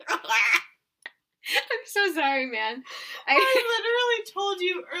 I'm so sorry, man. I literally told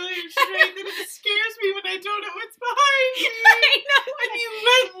you earlier today that it scares me when I don't know what's behind me. I know. And you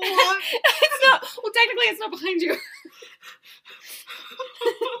went and looked. It's not. Well, technically, it's not behind you.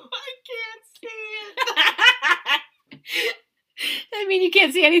 I can't see it. I mean, you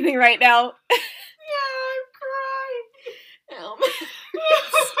can't see anything right now. Yeah, I'm crying.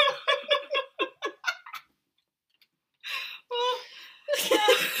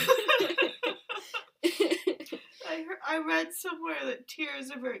 I read somewhere that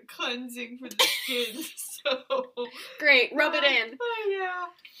tears are very cleansing for the skin, so... Great, rub it in. Yeah.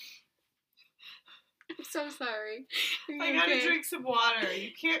 I'm so sorry. I gotta drink some water.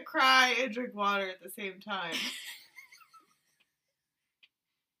 You can't cry and drink water at the same time.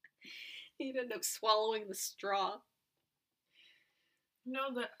 You'd end up swallowing the straw.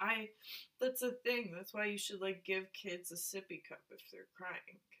 No, that's a thing. That's why you should, like, give kids a sippy cup if they're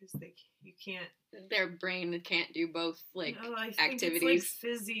crying, because you can't... Their brain can't do both, like, no, I think activities.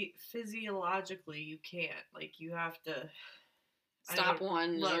 It's like physiologically, you can't. Like, you have to... Stop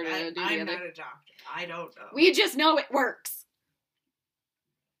one in order to do the other. I'm not a doctor. I don't know. We just know it works.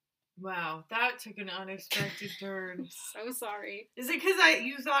 Wow, that took an unexpected turn. I'm so sorry. Is it because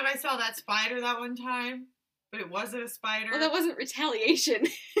you thought I saw that spider that one time? But it wasn't a spider? Well, that wasn't retaliation.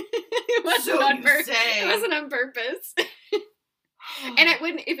 It wasn't on purpose. It wasn't on purpose. And it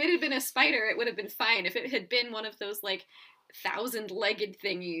wouldn't. If it had been a spider, it would have been fine. If it had been one of those like 1,000-legged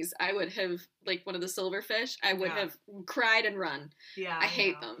thingies, I would have, like one of the silverfish, I would have cried and run. Yeah, I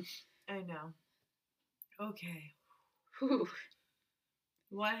hate them. I know. Okay. Whew.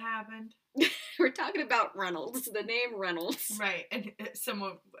 What happened? We're talking about Reynolds, the name Reynolds. Right, and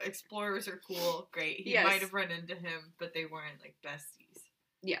explorers are cool, great. He might have run into him, but they weren't, like, besties.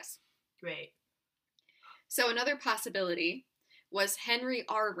 Yes. Great. So another possibility was Henry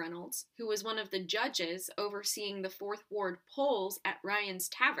R. Reynolds, who was one of the judges overseeing the Fourth Ward polls at Ryan's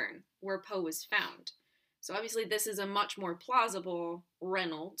Tavern, where Poe was found. So obviously this is a much more plausible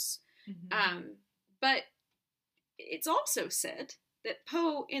Reynolds. Mm-hmm. But it's also said that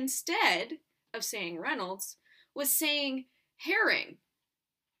Poe, instead of saying Reynolds, was saying Herring.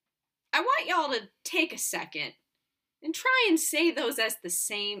 I want y'all to take a second and try and say those as the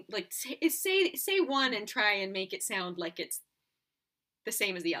same, like, say one and try and make it sound like it's the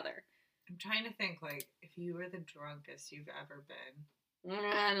same as the other. I'm trying to think, like, if you were the drunkest you've ever been.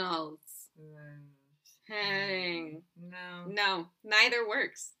 Reynolds. Herring. No, neither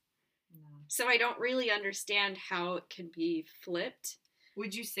works. No. So I don't really understand how it could be flipped.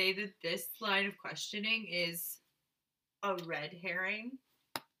 Would you say that this line of questioning is a red herring?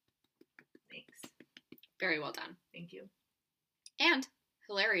 Thanks. Very well done. Thank you. And,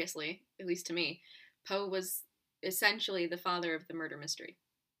 hilariously, at least to me, Poe was essentially the father of the murder mystery.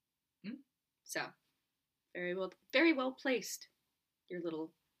 So, very well placed. Your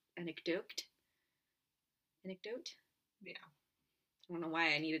little anecdote. Anecdote? Yeah. I don't know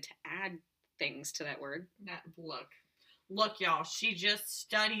why I needed to add things to that word. Look, y'all, she just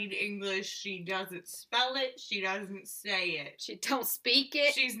studied English. She doesn't spell it. She doesn't say it. She don't speak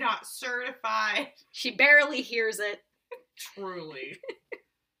it. She's not certified. She barely hears it. Truly.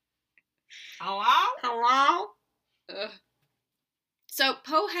 Hello? Hello? Ugh. So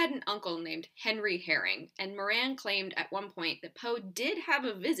Poe had an uncle named Henry Herring, and Moran claimed at one point that Poe did have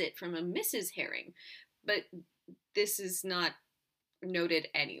a visit from a Mrs. Herring, but this is not noted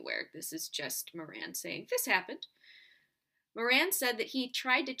anywhere. This is just Moran saying this happened. Moran said that he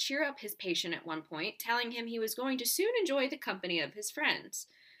tried to cheer up his patient at one point, telling him he was going to soon enjoy the company of his friends.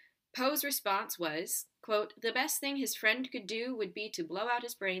 Poe's response was, quote, the best thing his friend could do would be to blow out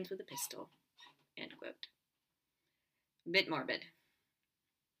his brains with a pistol, end quote. Bit morbid.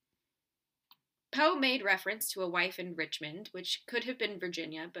 Poe made reference to a wife in Richmond, which could have been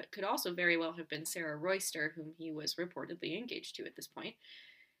Virginia, but could also very well have been Sarah Royster, whom he was reportedly engaged to at this point.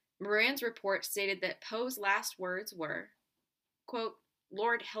 Moran's report stated that Poe's last words were, quote,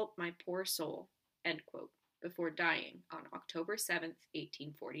 Lord help my poor soul, end quote. before dying on October 7th,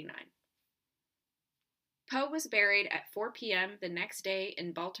 1849. Poe was buried at 4 p.m. the next day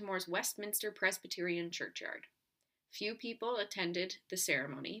in Baltimore's Westminster Presbyterian Churchyard. Few people attended the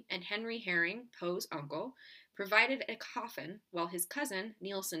ceremony, and Henry Herring, Poe's uncle, provided a coffin, while his cousin,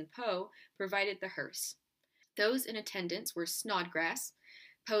 Nielsen Poe, provided the hearse. Those in attendance were Snodgrass,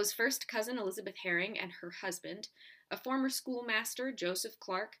 Poe's first cousin Elizabeth Herring and her husband, a former schoolmaster, Joseph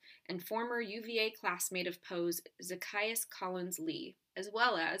Clark, and former UVA classmate of Poe's, Zacchaeus Collins Lee, as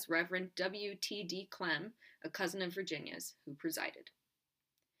well as Reverend W.T.D. Clem, a cousin of Virginia's, who presided.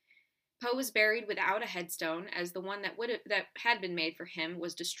 Poe was buried without a headstone, as the one that had been made for him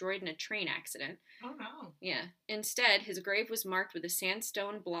was destroyed in a train accident. Oh, no. Yeah. Instead, his grave was marked with a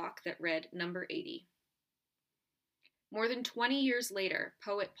sandstone block that read number 80. More than 20 years later,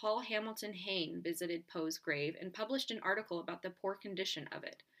 poet Paul Hamilton Hayne visited Poe's grave and published an article about the poor condition of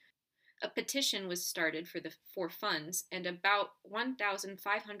it. A petition was started for funds, and about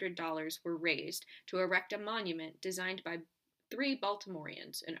 $1,500 were raised to erect a monument designed by 3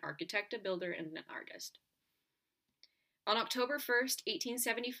 Baltimoreans, an architect, a builder, and an artist. On October 1st,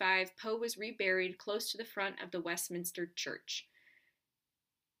 1875, Poe was reburied close to the front of the Westminster Church.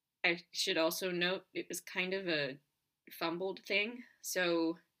 I should also note it was kind of a fumbled thing.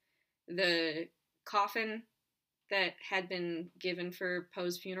 So the coffin that had been given for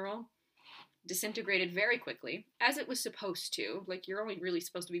Poe's funeral disintegrated very quickly, as it was supposed to. Like, you're only really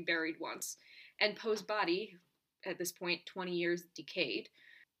supposed to be buried once. And Poe's body, at this point, 20 years decayed.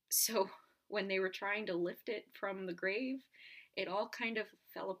 So when they were trying to lift it from the grave, it all kind of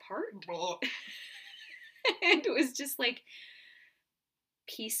fell apart. And it was just like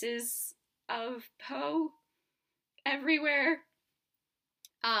pieces of Poe everywhere.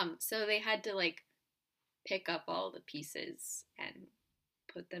 So they had to like pick up all the pieces and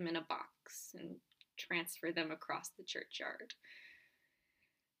put them in a box and transfer them across the churchyard.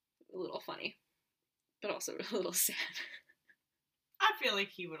 A little funny, but also a little sad. I feel like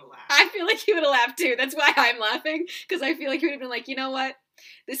he would have laughed. I feel like he would have laughed too. That's why I'm laughing, because I feel like he would have been like, you know what?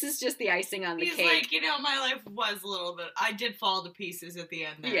 This is just the icing on the cake. He's like, my life was a little bit, I did fall to pieces at the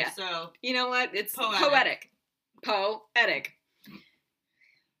end there, yeah. So. You know what? It's poetic. Poetic.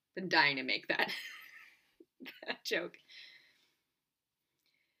 Been dying to make that joke.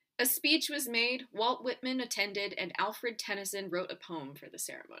 A speech was made, Walt Whitman attended, and Alfred Tennyson wrote a poem for the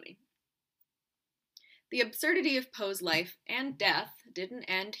ceremony. The absurdity of Poe's life and death didn't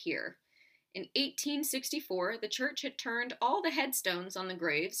end here. In 1864, the church had turned all the headstones on the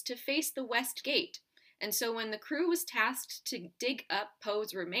graves to face the west gate, and so when the crew was tasked to dig up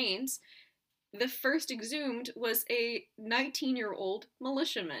Poe's remains, the first exhumed was a 19-year-old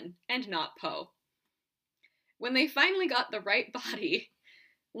militiaman, and not Poe. When they finally got the right body,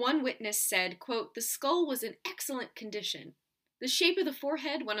 one witness said, quote, "The skull was in excellent condition. The shape of the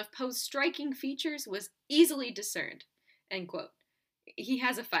forehead, one of Poe's striking features, was easily discerned," end quote. He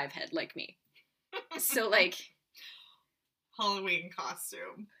has a 5 head like me. So, like... Halloween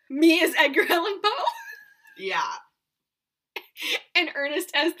costume. Me as Edgar Allan Poe? Yeah. And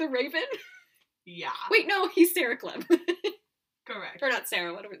Ernest as the Raven? Yeah. Wait, no, he's Sarah Clem. Correct. Or not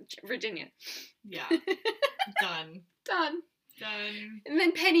Sarah, whatever, Virginia. Yeah. Done. Done. Done. And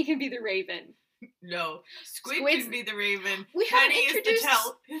then Penny can be the Raven. No. Squid's can be the Raven. We Penny introduced...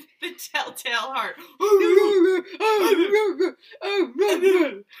 is the telltale heart.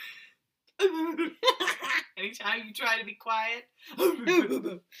 Anytime you try to be quiet.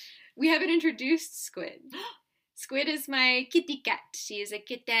 We haven't introduced Squid. Squid is my kitty cat. She is a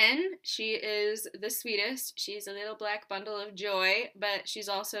kitten. She is the sweetest. She's a little black bundle of joy, but she's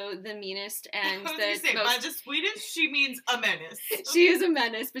also the meanest and by the sweetest, she means a menace. She is a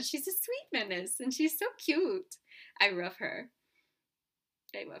menace, but she's a sweet menace, and she's so cute. I love her.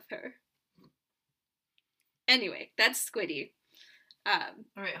 I love her. Anyway, that's Squiddy. All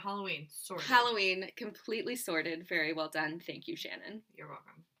right, Halloween sorted. Halloween completely sorted. Very well done. Thank you, Shannon. You're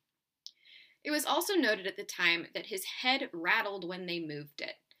welcome. It was also noted at the time that his head rattled when they moved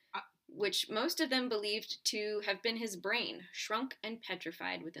it, which most of them believed to have been his brain, shrunk and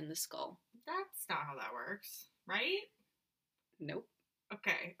petrified within the skull. That's not how that works, right? Nope.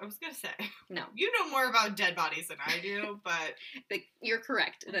 Okay, I was gonna say. No. You know more about dead bodies than I do, but... You're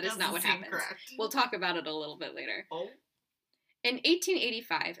correct. That is not what happens. Correct. We'll talk about it a little bit later. Oh. In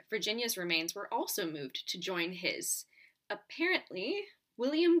 1885, Virginia's remains were also moved to join his. Apparently,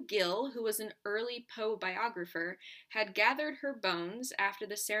 William Gill, who was an early Poe biographer, had gathered her bones after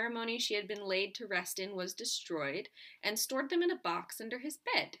the ceremony she had been laid to rest in was destroyed and stored them in a box under his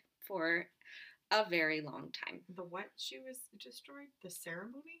bed for a very long time. The what she was destroyed? The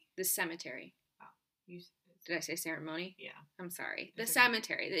ceremony? The cemetery. Oh, you Did I say ceremony? Yeah. I'm sorry. The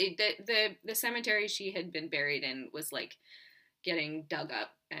cemetery. The cemetery she had been buried in was like getting dug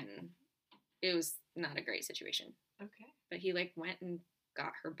up, and it was not a great situation. Okay. But he like went and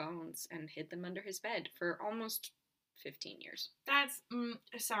got her bones and hid them under his bed for almost 15 years. That's,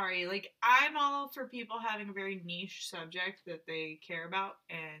 sorry, like, I'm all for people having a very niche subject that they care about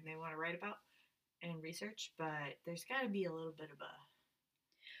and they want to write about and research, but there's got to be a little bit of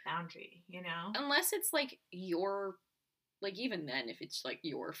a boundary, you know? Unless it's like your, like even then, if it's like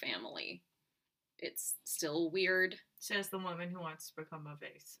your family, it's still weird. Says the woman who wants to become a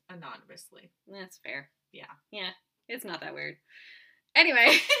vase anonymously. That's fair. Yeah. Yeah, it's not that weird.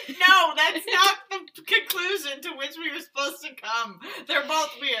 Anyway. No, that's not the conclusion to which we were supposed to come. They're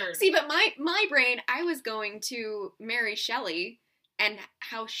both weird. See, but my brain, I was going to Mary Shelley and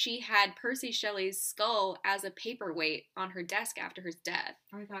how she had Percy Shelley's skull as a paperweight on her desk after his death.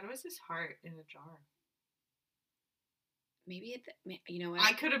 I thought it was his heart in a jar. Maybe you know what?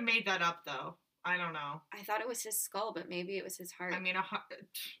 I could have made that up, though. I don't know. I thought it was his skull, but maybe it was his heart. I mean,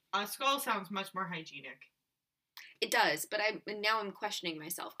 a skull sounds much more hygienic. It does, but now I'm questioning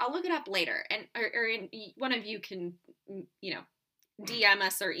myself. I'll look it up later, and or one of you can, you know, DM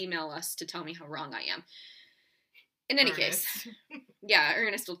us or email us to tell me how wrong I am. In any case, yeah,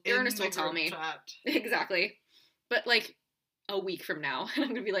 Ernest will tell me exactly. But like a week from now, and I'm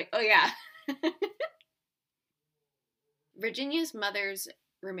gonna be like, oh yeah. Virginia's mother's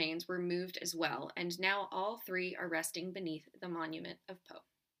remains were moved as well, and now all three are resting beneath the monument of Poe.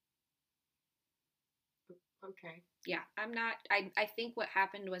 Okay. Yeah, I think what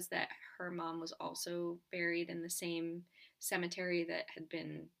happened was that her mom was also buried in the same cemetery that had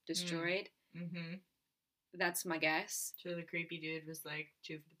been destroyed. Mm-hmm. That's my guess. So the creepy dude was like,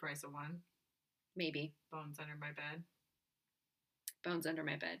 2 for the price of 1? Maybe. Bones under my bed. Bones under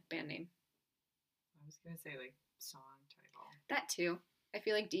my bed. Band name. I was going to say, like, song title. That too. I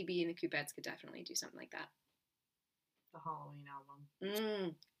feel like DB and the Coupettes could definitely do something like that. The Halloween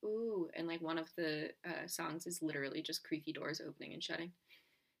album. Ooh, and like one of the songs is literally just creaky doors opening and shutting.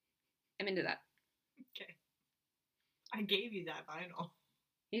 I'm into that. Okay. I gave you that vinyl.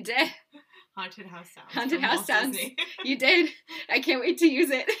 You did. Haunted House Sounds. Haunted House Sounds. You did. I can't wait to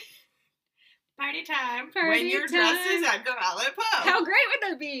use it. Party time. When your dress is Edgar Allan Poe. How great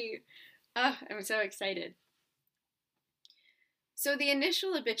would that be? Oh, I'm so excited. So the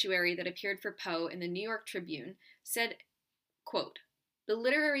initial obituary that appeared for Poe in the New York Tribune said, quote, "The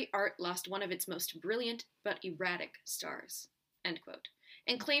literary art lost one of its most brilliant but erratic stars," end quote,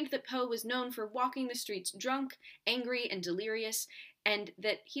 and claimed that Poe was known for walking the streets drunk, angry, and delirious, and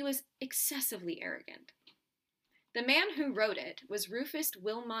that he was excessively arrogant. The man who wrote it was Rufus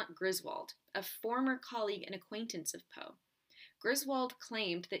Wilmot Griswold, a former colleague and acquaintance of Poe. Griswold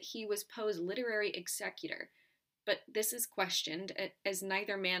claimed that he was Poe's literary executor, but this is questioned as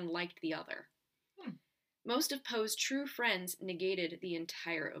neither man liked the other. Most of Poe's true friends negated the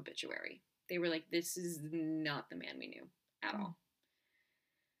entire obituary. They were like, this is not the man we knew at all.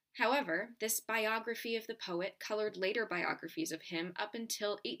 However, this biography of the poet colored later biographies of him up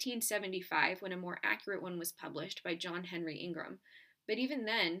until 1875, when a more accurate one was published by John Henry Ingram. But even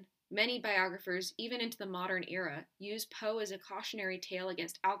then, many biographers, even into the modern era, use Poe as a cautionary tale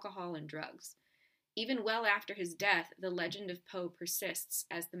against alcohol and drugs. Even well after his death, the legend of Poe persists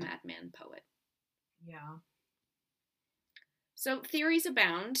as the madman poet. Yeah. So theories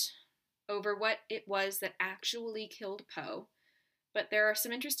abound over what it was that actually killed Poe, but there are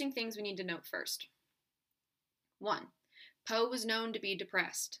some interesting things we need to note first. 1. Poe was known to be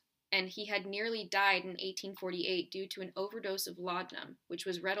depressed, and he had nearly died in 1848 due to an overdose of laudanum, which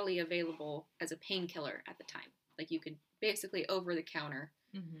was readily available as a painkiller at the time. Like, you could basically over-the-counter.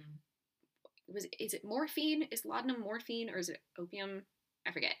 Is it morphine? Is laudanum morphine, or is it opium?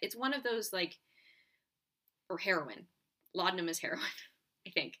 I forget. It's one of those, like, or heroin. Laudanum is heroin,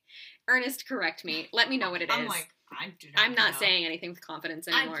 I think. Ernest, correct me. Let me know what it is. I'm like, I do not I'm not know. saying anything with confidence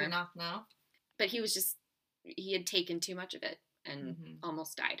anymore. I do not know. But he had taken too much of it and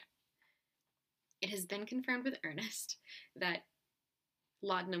almost died. It has been confirmed with Ernest that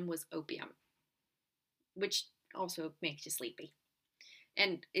laudanum was opium, which also makes you sleepy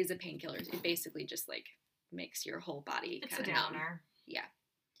and is a painkiller. It basically just like makes your whole body kind of numb. Yeah.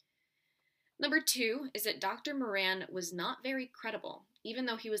 Number 2 is that Dr. Moran was not very credible. Even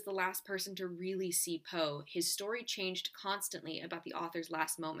though he was the last person to really see Poe, his story changed constantly about the author's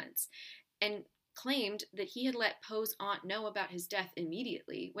last moments, and claimed that he had let Poe's aunt know about his death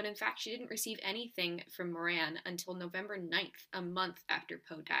immediately, when in fact she didn't receive anything from Moran until November 9th, a month after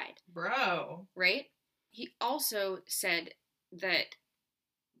Poe died. Bro. Right? He also said that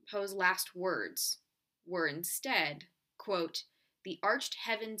Poe's last words were instead, quote, "The arched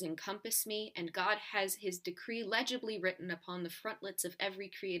heavens encompass me, and God has his decree legibly written upon the frontlets of every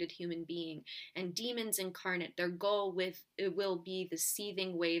created human being, and demons incarnate, their goal will be the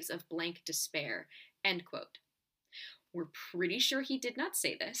seething waves of blank despair," end quote. We're pretty sure he did not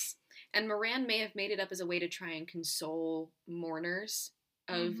say this, and Moran may have made it up as a way to try and console mourners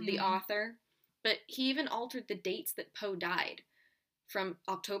of the author, but he even altered the dates that Poe died, from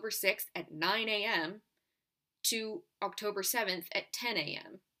October 6th at 9 a.m. to October 7th at 10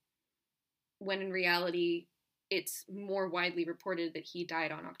 a.m., when in reality, it's more widely reported that he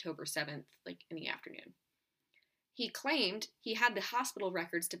died on October 7th, like in the afternoon. He claimed he had the hospital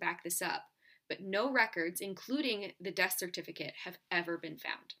records to back this up, but no records, including the death certificate, have ever been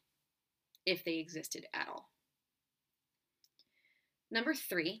found, if they existed at all. Number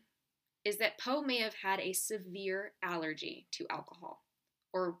 3 is that Poe may have had a severe allergy to alcohol,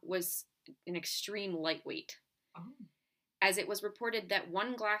 or was an extreme lightweight, as it was reported that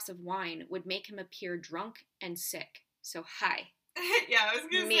 1 glass of wine would make him appear drunk and sick. So, hi. Yeah, I was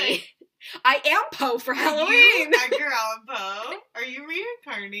gonna Me. say. I am Poe for Halloween! You, Edgar Allan Poe? Are you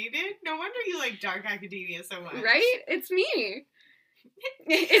reincarnated? No wonder you like dark academia so much. Right? It's me.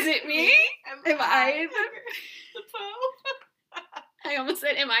 Is it me? Am I the Poe? I almost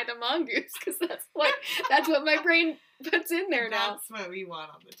said, am I the mongoose? Because that's what my brain puts in there now. That's what we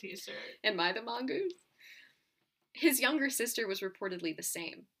want on the t-shirt. Am I the mongoose? His younger sister was reportedly the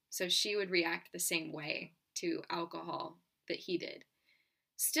same, so she would react the same way to alcohol that he did.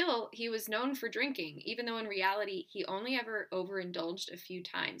 Still, he was known for drinking, even though in reality he only ever overindulged a few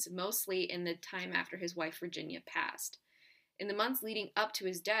times, mostly in the time after his wife Virginia passed. In the months leading up to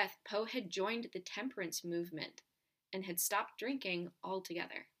his death, Poe had joined the temperance movement and had stopped drinking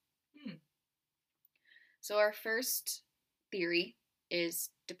altogether. So our first theory is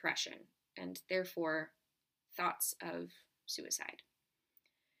depression, and therefore thoughts of suicide.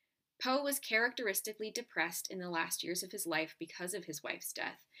 Poe was characteristically depressed in the last years of his life because of his wife's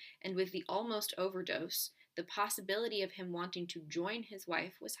death, and with the almost overdose, the possibility of him wanting to join his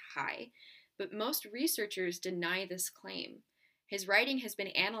wife was high, but most researchers deny this claim. His writing has been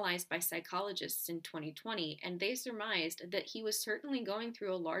analyzed by psychologists in 2020, and they surmised that he was certainly going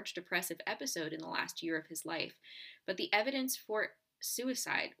through a large depressive episode in the last year of his life, but the evidence for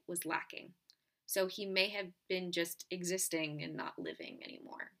suicide was lacking. So he may have been just existing and not living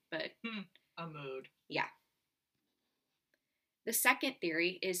anymore. But a mood. Yeah. The second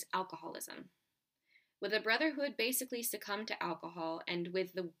theory is alcoholism. With a brother who had basically succumbed to alcohol, and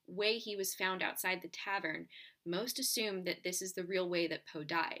with the way he was found outside the tavern, most assume that this is the real way that Poe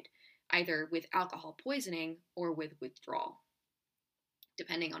died, either with alcohol poisoning or with withdrawal,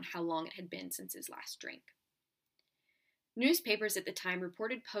 depending on how long it had been since his last drink. Newspapers at the time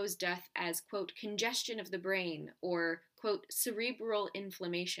reported Poe's death as, quote, congestion of the brain, or, quote, cerebral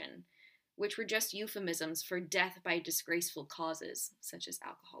inflammation, which were just euphemisms for death by disgraceful causes, such as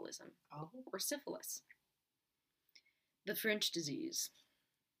alcoholism or syphilis. The French disease.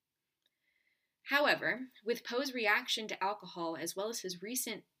 However, with Poe's reaction to alcohol, as well as his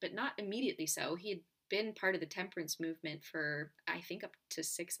recent, but not immediately so, he had been part of the temperance movement for, I think, up to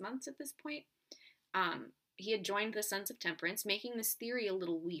 6 months at this point. He had joined the Sons of Temperance, making this theory a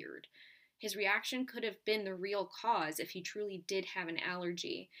little weird. His reaction could have been the real cause if he truly did have an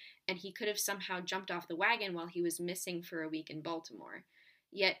allergy, and he could have somehow jumped off the wagon while he was missing for a week in Baltimore.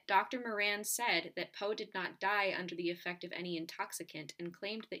 Yet Dr. Moran said that Poe did not die under the effect of any intoxicant, and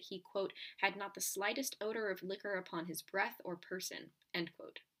claimed that he, quote, had not the slightest odor of liquor upon his breath or person, end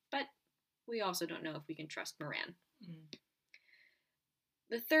quote. But we also don't know if we can trust Moran.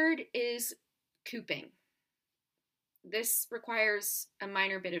 The third is cooping. This requires a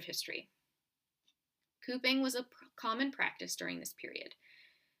minor bit of history. Cooping was a common practice during this period.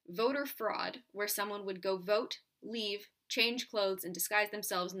 Voter fraud, where someone would go vote, leave, change clothes, and disguise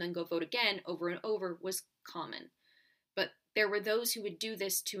themselves and then go vote again over and over, was common. But there were those who would do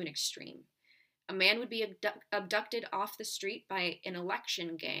this to an extreme. A man would be abducted off the street by an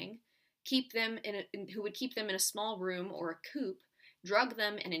election gang, who would keep them in a small room or a coop, drug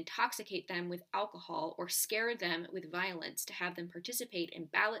them and intoxicate them with alcohol, or scare them with violence to have them participate in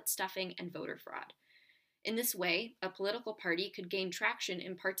ballot stuffing and voter fraud. In this way, a political party could gain traction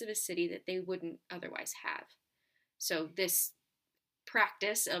in parts of a city that they wouldn't otherwise have. So this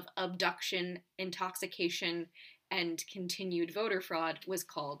practice of abduction, intoxication, and continued voter fraud was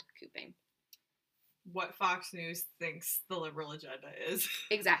called cooping. What Fox News thinks the liberal agenda is.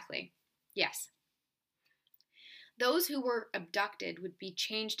 Exactly. Yes. Those who were abducted would be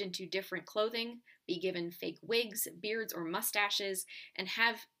changed into different clothing, be given fake wigs, beards, or mustaches, and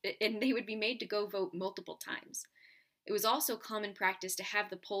they would be made to go vote multiple times. It was also common practice to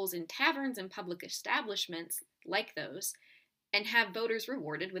have the polls in taverns and public establishments like those, and have voters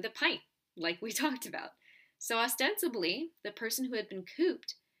rewarded with a pint, like we talked about. So ostensibly, the person who had been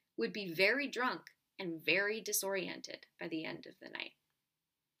cooped would be very drunk and very disoriented by the end of the night.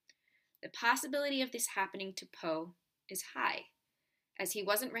 The possibility of this happening to Poe is high, as he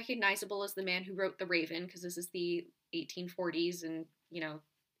wasn't recognizable as the man who wrote The Raven, because this is the 1840s, and,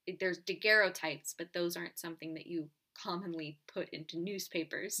 there's daguerreotypes, but those aren't something that you commonly put into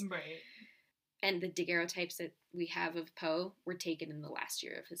newspapers. Right. And the daguerreotypes that we have of Poe were taken in the last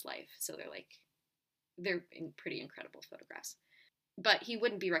year of his life, so they're pretty incredible photographs. But he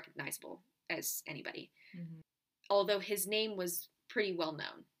wouldn't be recognizable as anybody, although his name was pretty well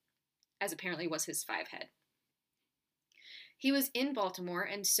known, as apparently was his five head. He was in Baltimore,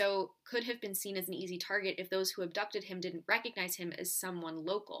 and so could have been seen as an easy target if those who abducted him didn't recognize him as someone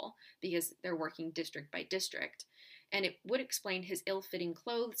local, because they're working district by district. And it would explain his ill-fitting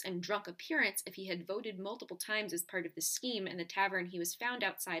clothes and drunk appearance if he had voted multiple times as part of the scheme, and the tavern he was found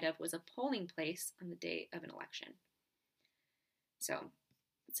outside of was a polling place on the day of an election. So,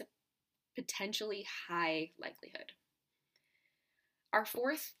 it's a potentially high likelihood. Our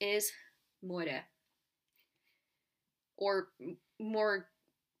fourth is muerte, or more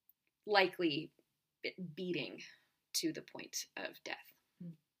likely beating to the point of death.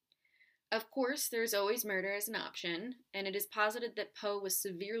 Of course, there's always murder as an option, and it is posited that Poe was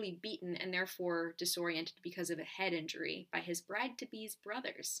severely beaten and therefore disoriented because of a head injury by his bride-to-be's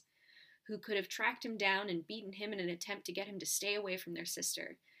brothers, who could have tracked him down and beaten him in an attempt to get him to stay away from their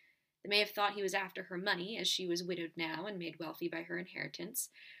sister. They may have thought he was after her money, as she was widowed now and made wealthy by her inheritance,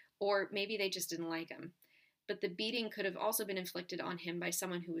 or maybe they just didn't like him. But the beating could have also been inflicted on him by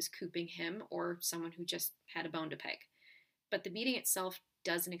someone who was cooping him, or someone who just had a bone to pick. But the beating itself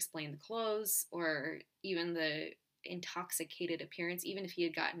doesn't explain the clothes, or even the intoxicated appearance, even if he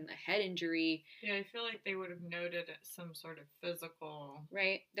had gotten a head injury. Yeah, I feel like they would have noted some sort of physical...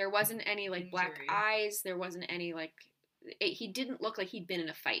 Right? There wasn't any, injury. Black eyes, there wasn't any, he didn't look like he'd been in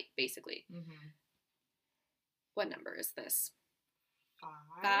a fight, basically. Mm-hmm. What number is this?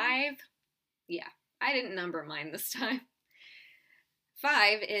 5? Yeah, I didn't number mine this time.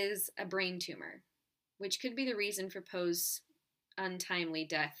 5 is a brain tumor, which could be the reason for Poe's untimely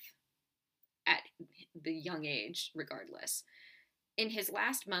death at the young age, regardless. In his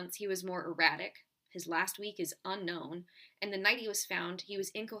last months, he was more erratic. His last week is unknown, and the night he was found, he was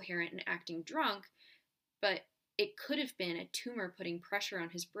incoherent and acting drunk, but it could have been a tumor putting pressure on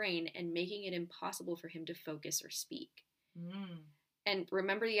his brain and making it impossible for him to focus or speak. And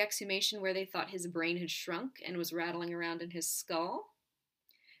remember the exhumation where they thought his brain had shrunk and was rattling around in his skull?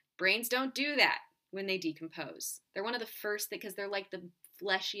 Brains don't do that when they decompose. They're one of the first, because they're like the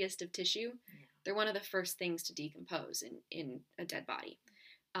fleshiest of tissue, they're one of the first things to decompose in a dead body.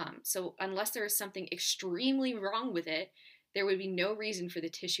 So unless there is something extremely wrong with it, there would be no reason for the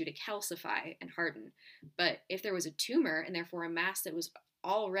tissue to calcify and harden. But if there was a tumor, and therefore a mass that was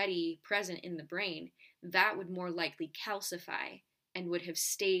already present in the brain, that would more likely calcify and would have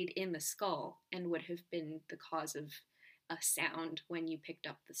stayed in the skull and would have been the cause of a sound when you picked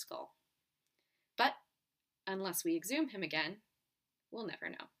up the skull. But unless we exhume him again, we'll never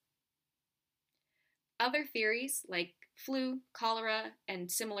know. Other theories, like flu, cholera,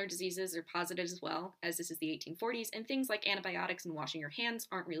 and similar diseases are posited as well, as this is the 1840s, and things like antibiotics and washing your hands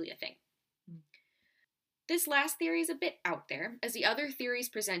aren't really a thing. This last theory is a bit out there, as the other theories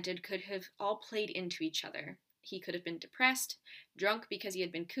presented could have all played into each other. He could have been depressed, drunk because he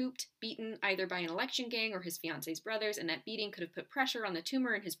had been cooped, beaten either by an election gang or his fiance's brothers, and that beating could have put pressure on the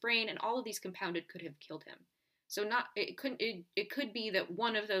tumor in his brain, and all of these compounded could have killed him. So it could be that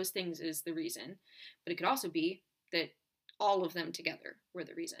one of those things is the reason, but it could also be that all of them together were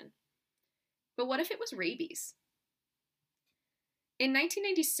the reason. But what if it was rabies? In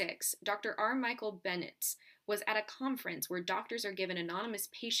 1996, Dr. R. Michael Bennett was at a conference where doctors are given anonymous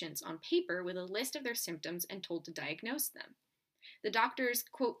patients on paper with a list of their symptoms and told to diagnose them. The doctor's,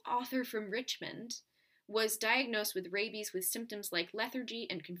 quote, author from Richmond was diagnosed with rabies with symptoms like lethargy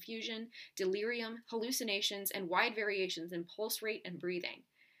and confusion, delirium, hallucinations, and wide variations in pulse rate and breathing.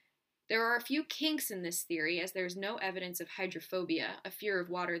 There are a few kinks in this theory, as there is no evidence of hydrophobia, a fear of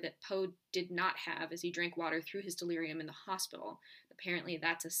water that Poe did not have as he drank water through his delirium in the hospital. Apparently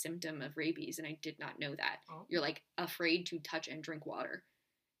that's a symptom of rabies, and I did not know that. Oh. You're, afraid to touch and drink water.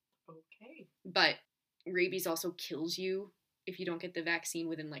 Okay. But rabies also kills you if you don't get the vaccine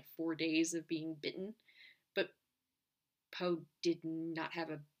within, 4 days of being bitten. But Poe did not have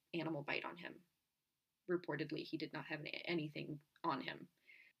an animal bite on him. Reportedly, he did not have anything on him.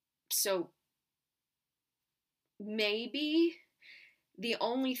 So maybe the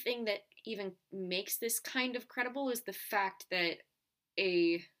only thing that even makes this kind of credible is the fact that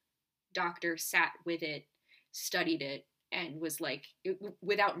a doctor sat with it, studied it, and was like,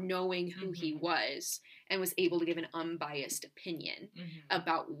 without knowing who he was, and was able to give an unbiased opinion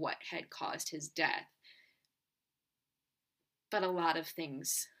about what had caused his death. But a lot of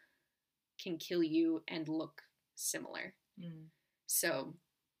things can kill you and look similar. So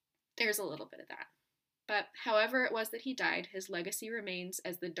there's a little bit of that. But however it was that he died, his legacy remains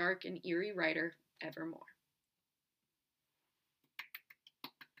as the dark and eerie writer evermore.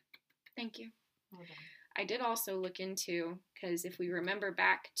 Thank you. Well done. I did also look into, because if we remember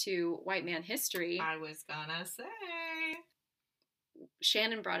back to White Man History, I was gonna say,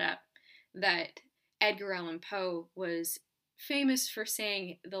 Shannon brought up that Edgar Allan Poe was famous for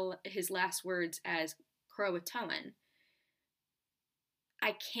saying his last words as Croatoan.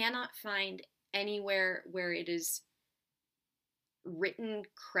 I cannot find anywhere where it is written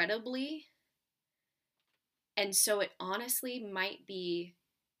credibly, and so it honestly might be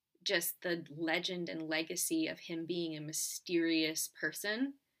just the legend and legacy of him being a mysterious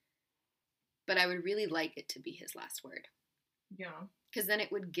person, but I would really like it to be his last word. Yeah. Because then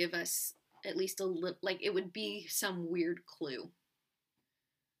it would give us at least a little, like, it would be some weird clue.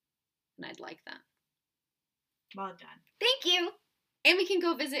 And I'd like that. Well done. Thank you! And we can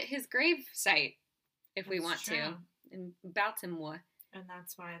go visit his grave site if we want true. to. In Baltimore. And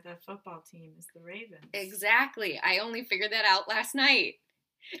that's why the football team is the Ravens. Exactly. I only figured that out last night.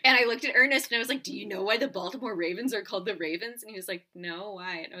 And I looked at Ernest and I was like, do you know why the Baltimore Ravens are called the Ravens? And he was like, no,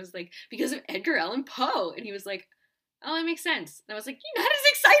 why? And I was like, because of Edgar Allan Poe. And he was like, oh, that makes sense. And I was like, you're not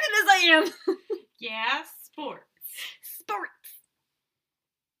as excited as I am. Yeah, sports. Sports.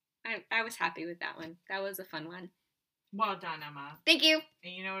 I was happy with that one. That was a fun one. Well done, Emma. Thank you.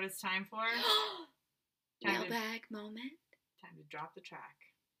 And you know what it's time for? Mailbag moment. Time to drop the track.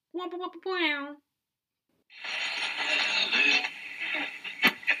 Wompa wompa wow.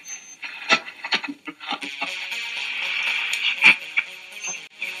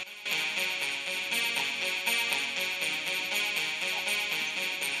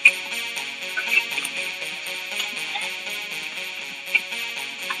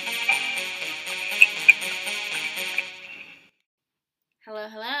 Hello,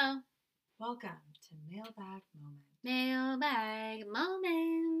 hello. Welcome to Mailbag Moment. Mailbag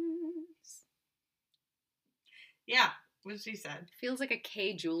moments. Yeah, what she said. Feels like a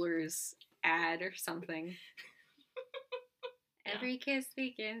K Jewelers ad or something. Yeah. Every kiss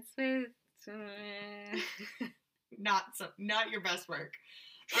begins with... Not your best work.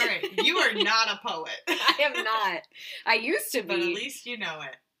 All right, you are not a poet. I am not. I used to be. But at least you know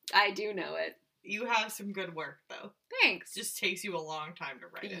it. I do know it. You have some good work, though. Thanks. It just takes you a long time to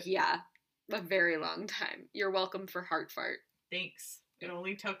write it. Yeah, a very long time. You're welcome for heart fart. Thanks. It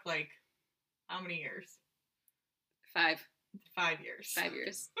only took, like, how many years? 5. 5 years. 5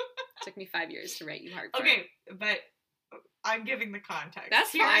 years. Took me 5 years to write you heart fart. Okay, but I'm giving the context. That's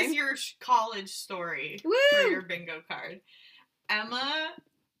fine. Here's your college story for your bingo card. Emma,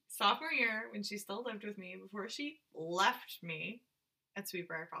 sophomore year, when she still lived with me, before she left me at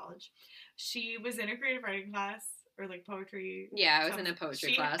Sweetbriar College, she was in a creative writing class, or like poetry. Yeah, I was in a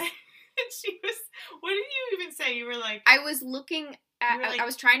poetry class. And she was, what did you even say? You were like... I was looking at, like, I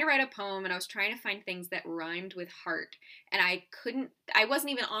was trying to write a poem, and I was trying to find things that rhymed with heart, and I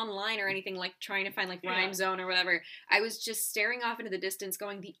wasn't even online or anything, like, trying to find, like, Rhyme Zone or whatever. I was just staring off into the distance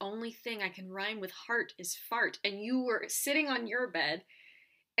going, the only thing I can rhyme with heart is fart, and you were sitting on your bed,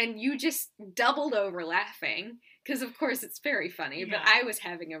 and you just doubled over laughing, because of course it's very funny, but I was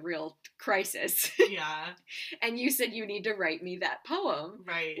having a real crisis. Yeah. And you said you need to write me that poem.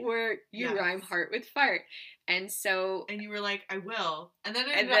 Right. Where you rhyme heart with fart. And so... And you were like, I will. And then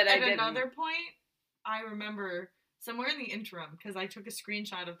at another point, I remember somewhere in the interim, because I took a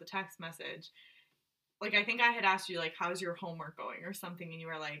screenshot of the text message, like, I think I had asked you, like, how's your homework going or something, and you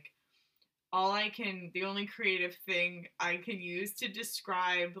were like, the only creative thing I can use to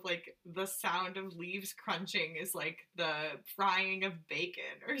describe, like, the sound of leaves crunching is, like, the frying of bacon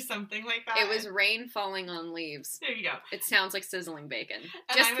or something like that. It was rain falling on leaves. There you go. It sounds like sizzling bacon.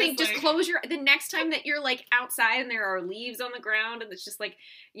 And Just close the next time that you're, like, outside and there are leaves on the ground and it's just, like,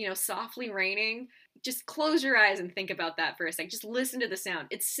 you know, softly raining, just close your eyes and think about that for a sec. Just listen to the sound.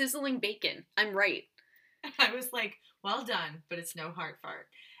 It's sizzling bacon. I'm right. I was like, well done, but it's no heart fart.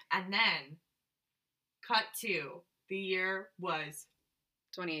 And then, cut to, the year was...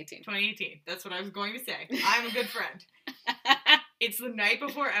 2018. 2018. That's what I was going to say. I'm a good friend. It's the night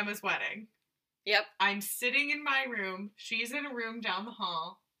before Emma's wedding. Yep. I'm sitting in my room. She's in a room down the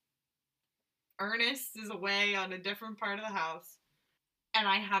hall. Ernest is away on a different part of the house. And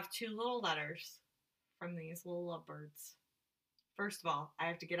I have 2 little letters from these little lovebirds. First of all, I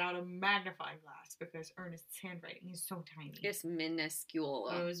have to get out a magnifying glass because Ernest's handwriting is so tiny. It's minuscule.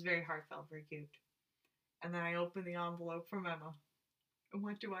 So it was very heartfelt, very cute. And then I open the envelope from Emma. And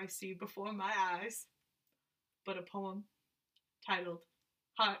what do I see before my eyes but a poem titled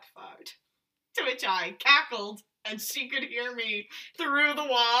Heart Fart, to which I cackled and she could hear me through the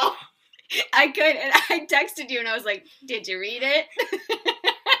wall. I could, and I texted you and I was like, did you read it?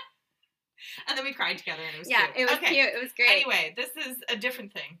 And then we cried together and it was yeah, cute. It was cute. It was great. Anyway, this is a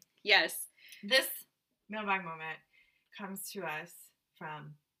different thing. Yes. This mailbag moment comes to us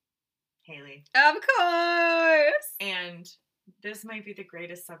from Haley. Of course. And this might be the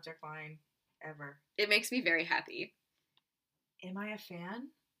greatest subject line ever. It makes me very happy. Am I a fan?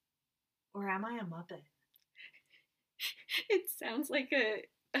 Or am I a Muppet? It sounds like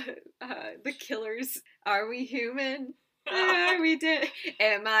the Killers. Are we human? Or are we dead?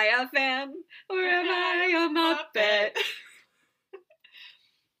 Am I a fan? Or am I a Muppet?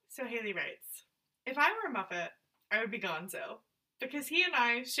 So Haley writes, if I were a Muppet, I would be Gonzo. Because he and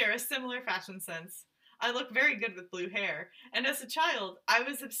I share a similar fashion sense. I look very good with blue hair. And as a child, I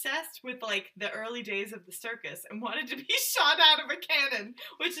was obsessed with, like, the early days of the circus and wanted to be shot out of a cannon,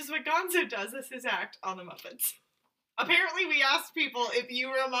 which is what Gonzo does as his act on the Muppets. Apparently, we asked people, if you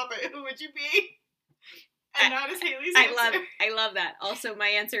were a Muppet, who would you be? And that is Haley's answer. I love that. Also, my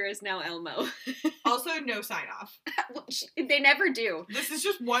answer is now Elmo. Also, no sign off. They never do. This is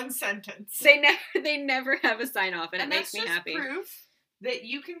just one sentence. They never have a sign off, and it makes me happy. That's just proof that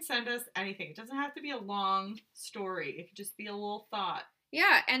you can send us anything. It doesn't have to be a long story. It could just be a little thought.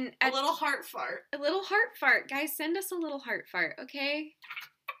 Yeah, and a little heart fart. A little heart fart. Guys, send us a little heart fart, okay?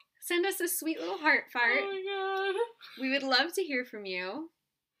 Send us a sweet little heart fart. Oh my god. We would love to hear from you.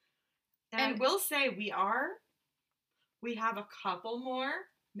 And I will say we have a couple more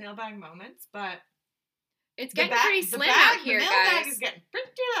mailbag moments, but it's getting pretty slim out here, guys. The mailbag is getting pretty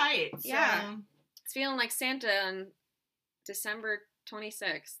light. Yeah. So. It's feeling like Santa on December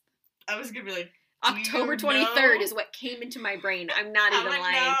 26th. I was gonna be like, October 23rd is what came into my brain. I'm not even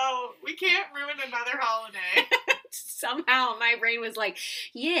lying. No, we can't ruin another holiday. Somehow my brain was like,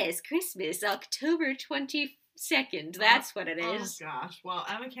 yes, Christmas, October 22nd. That's what it is. Oh gosh. Well,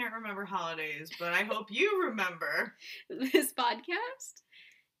 Emma can't remember holidays, but I hope you remember. This podcast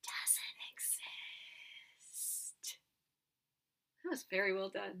doesn't exist. That was very well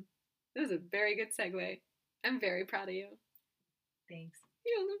done. That was a very good segue. I'm very proud of you. Thanks.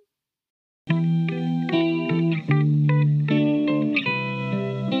 You're welcome.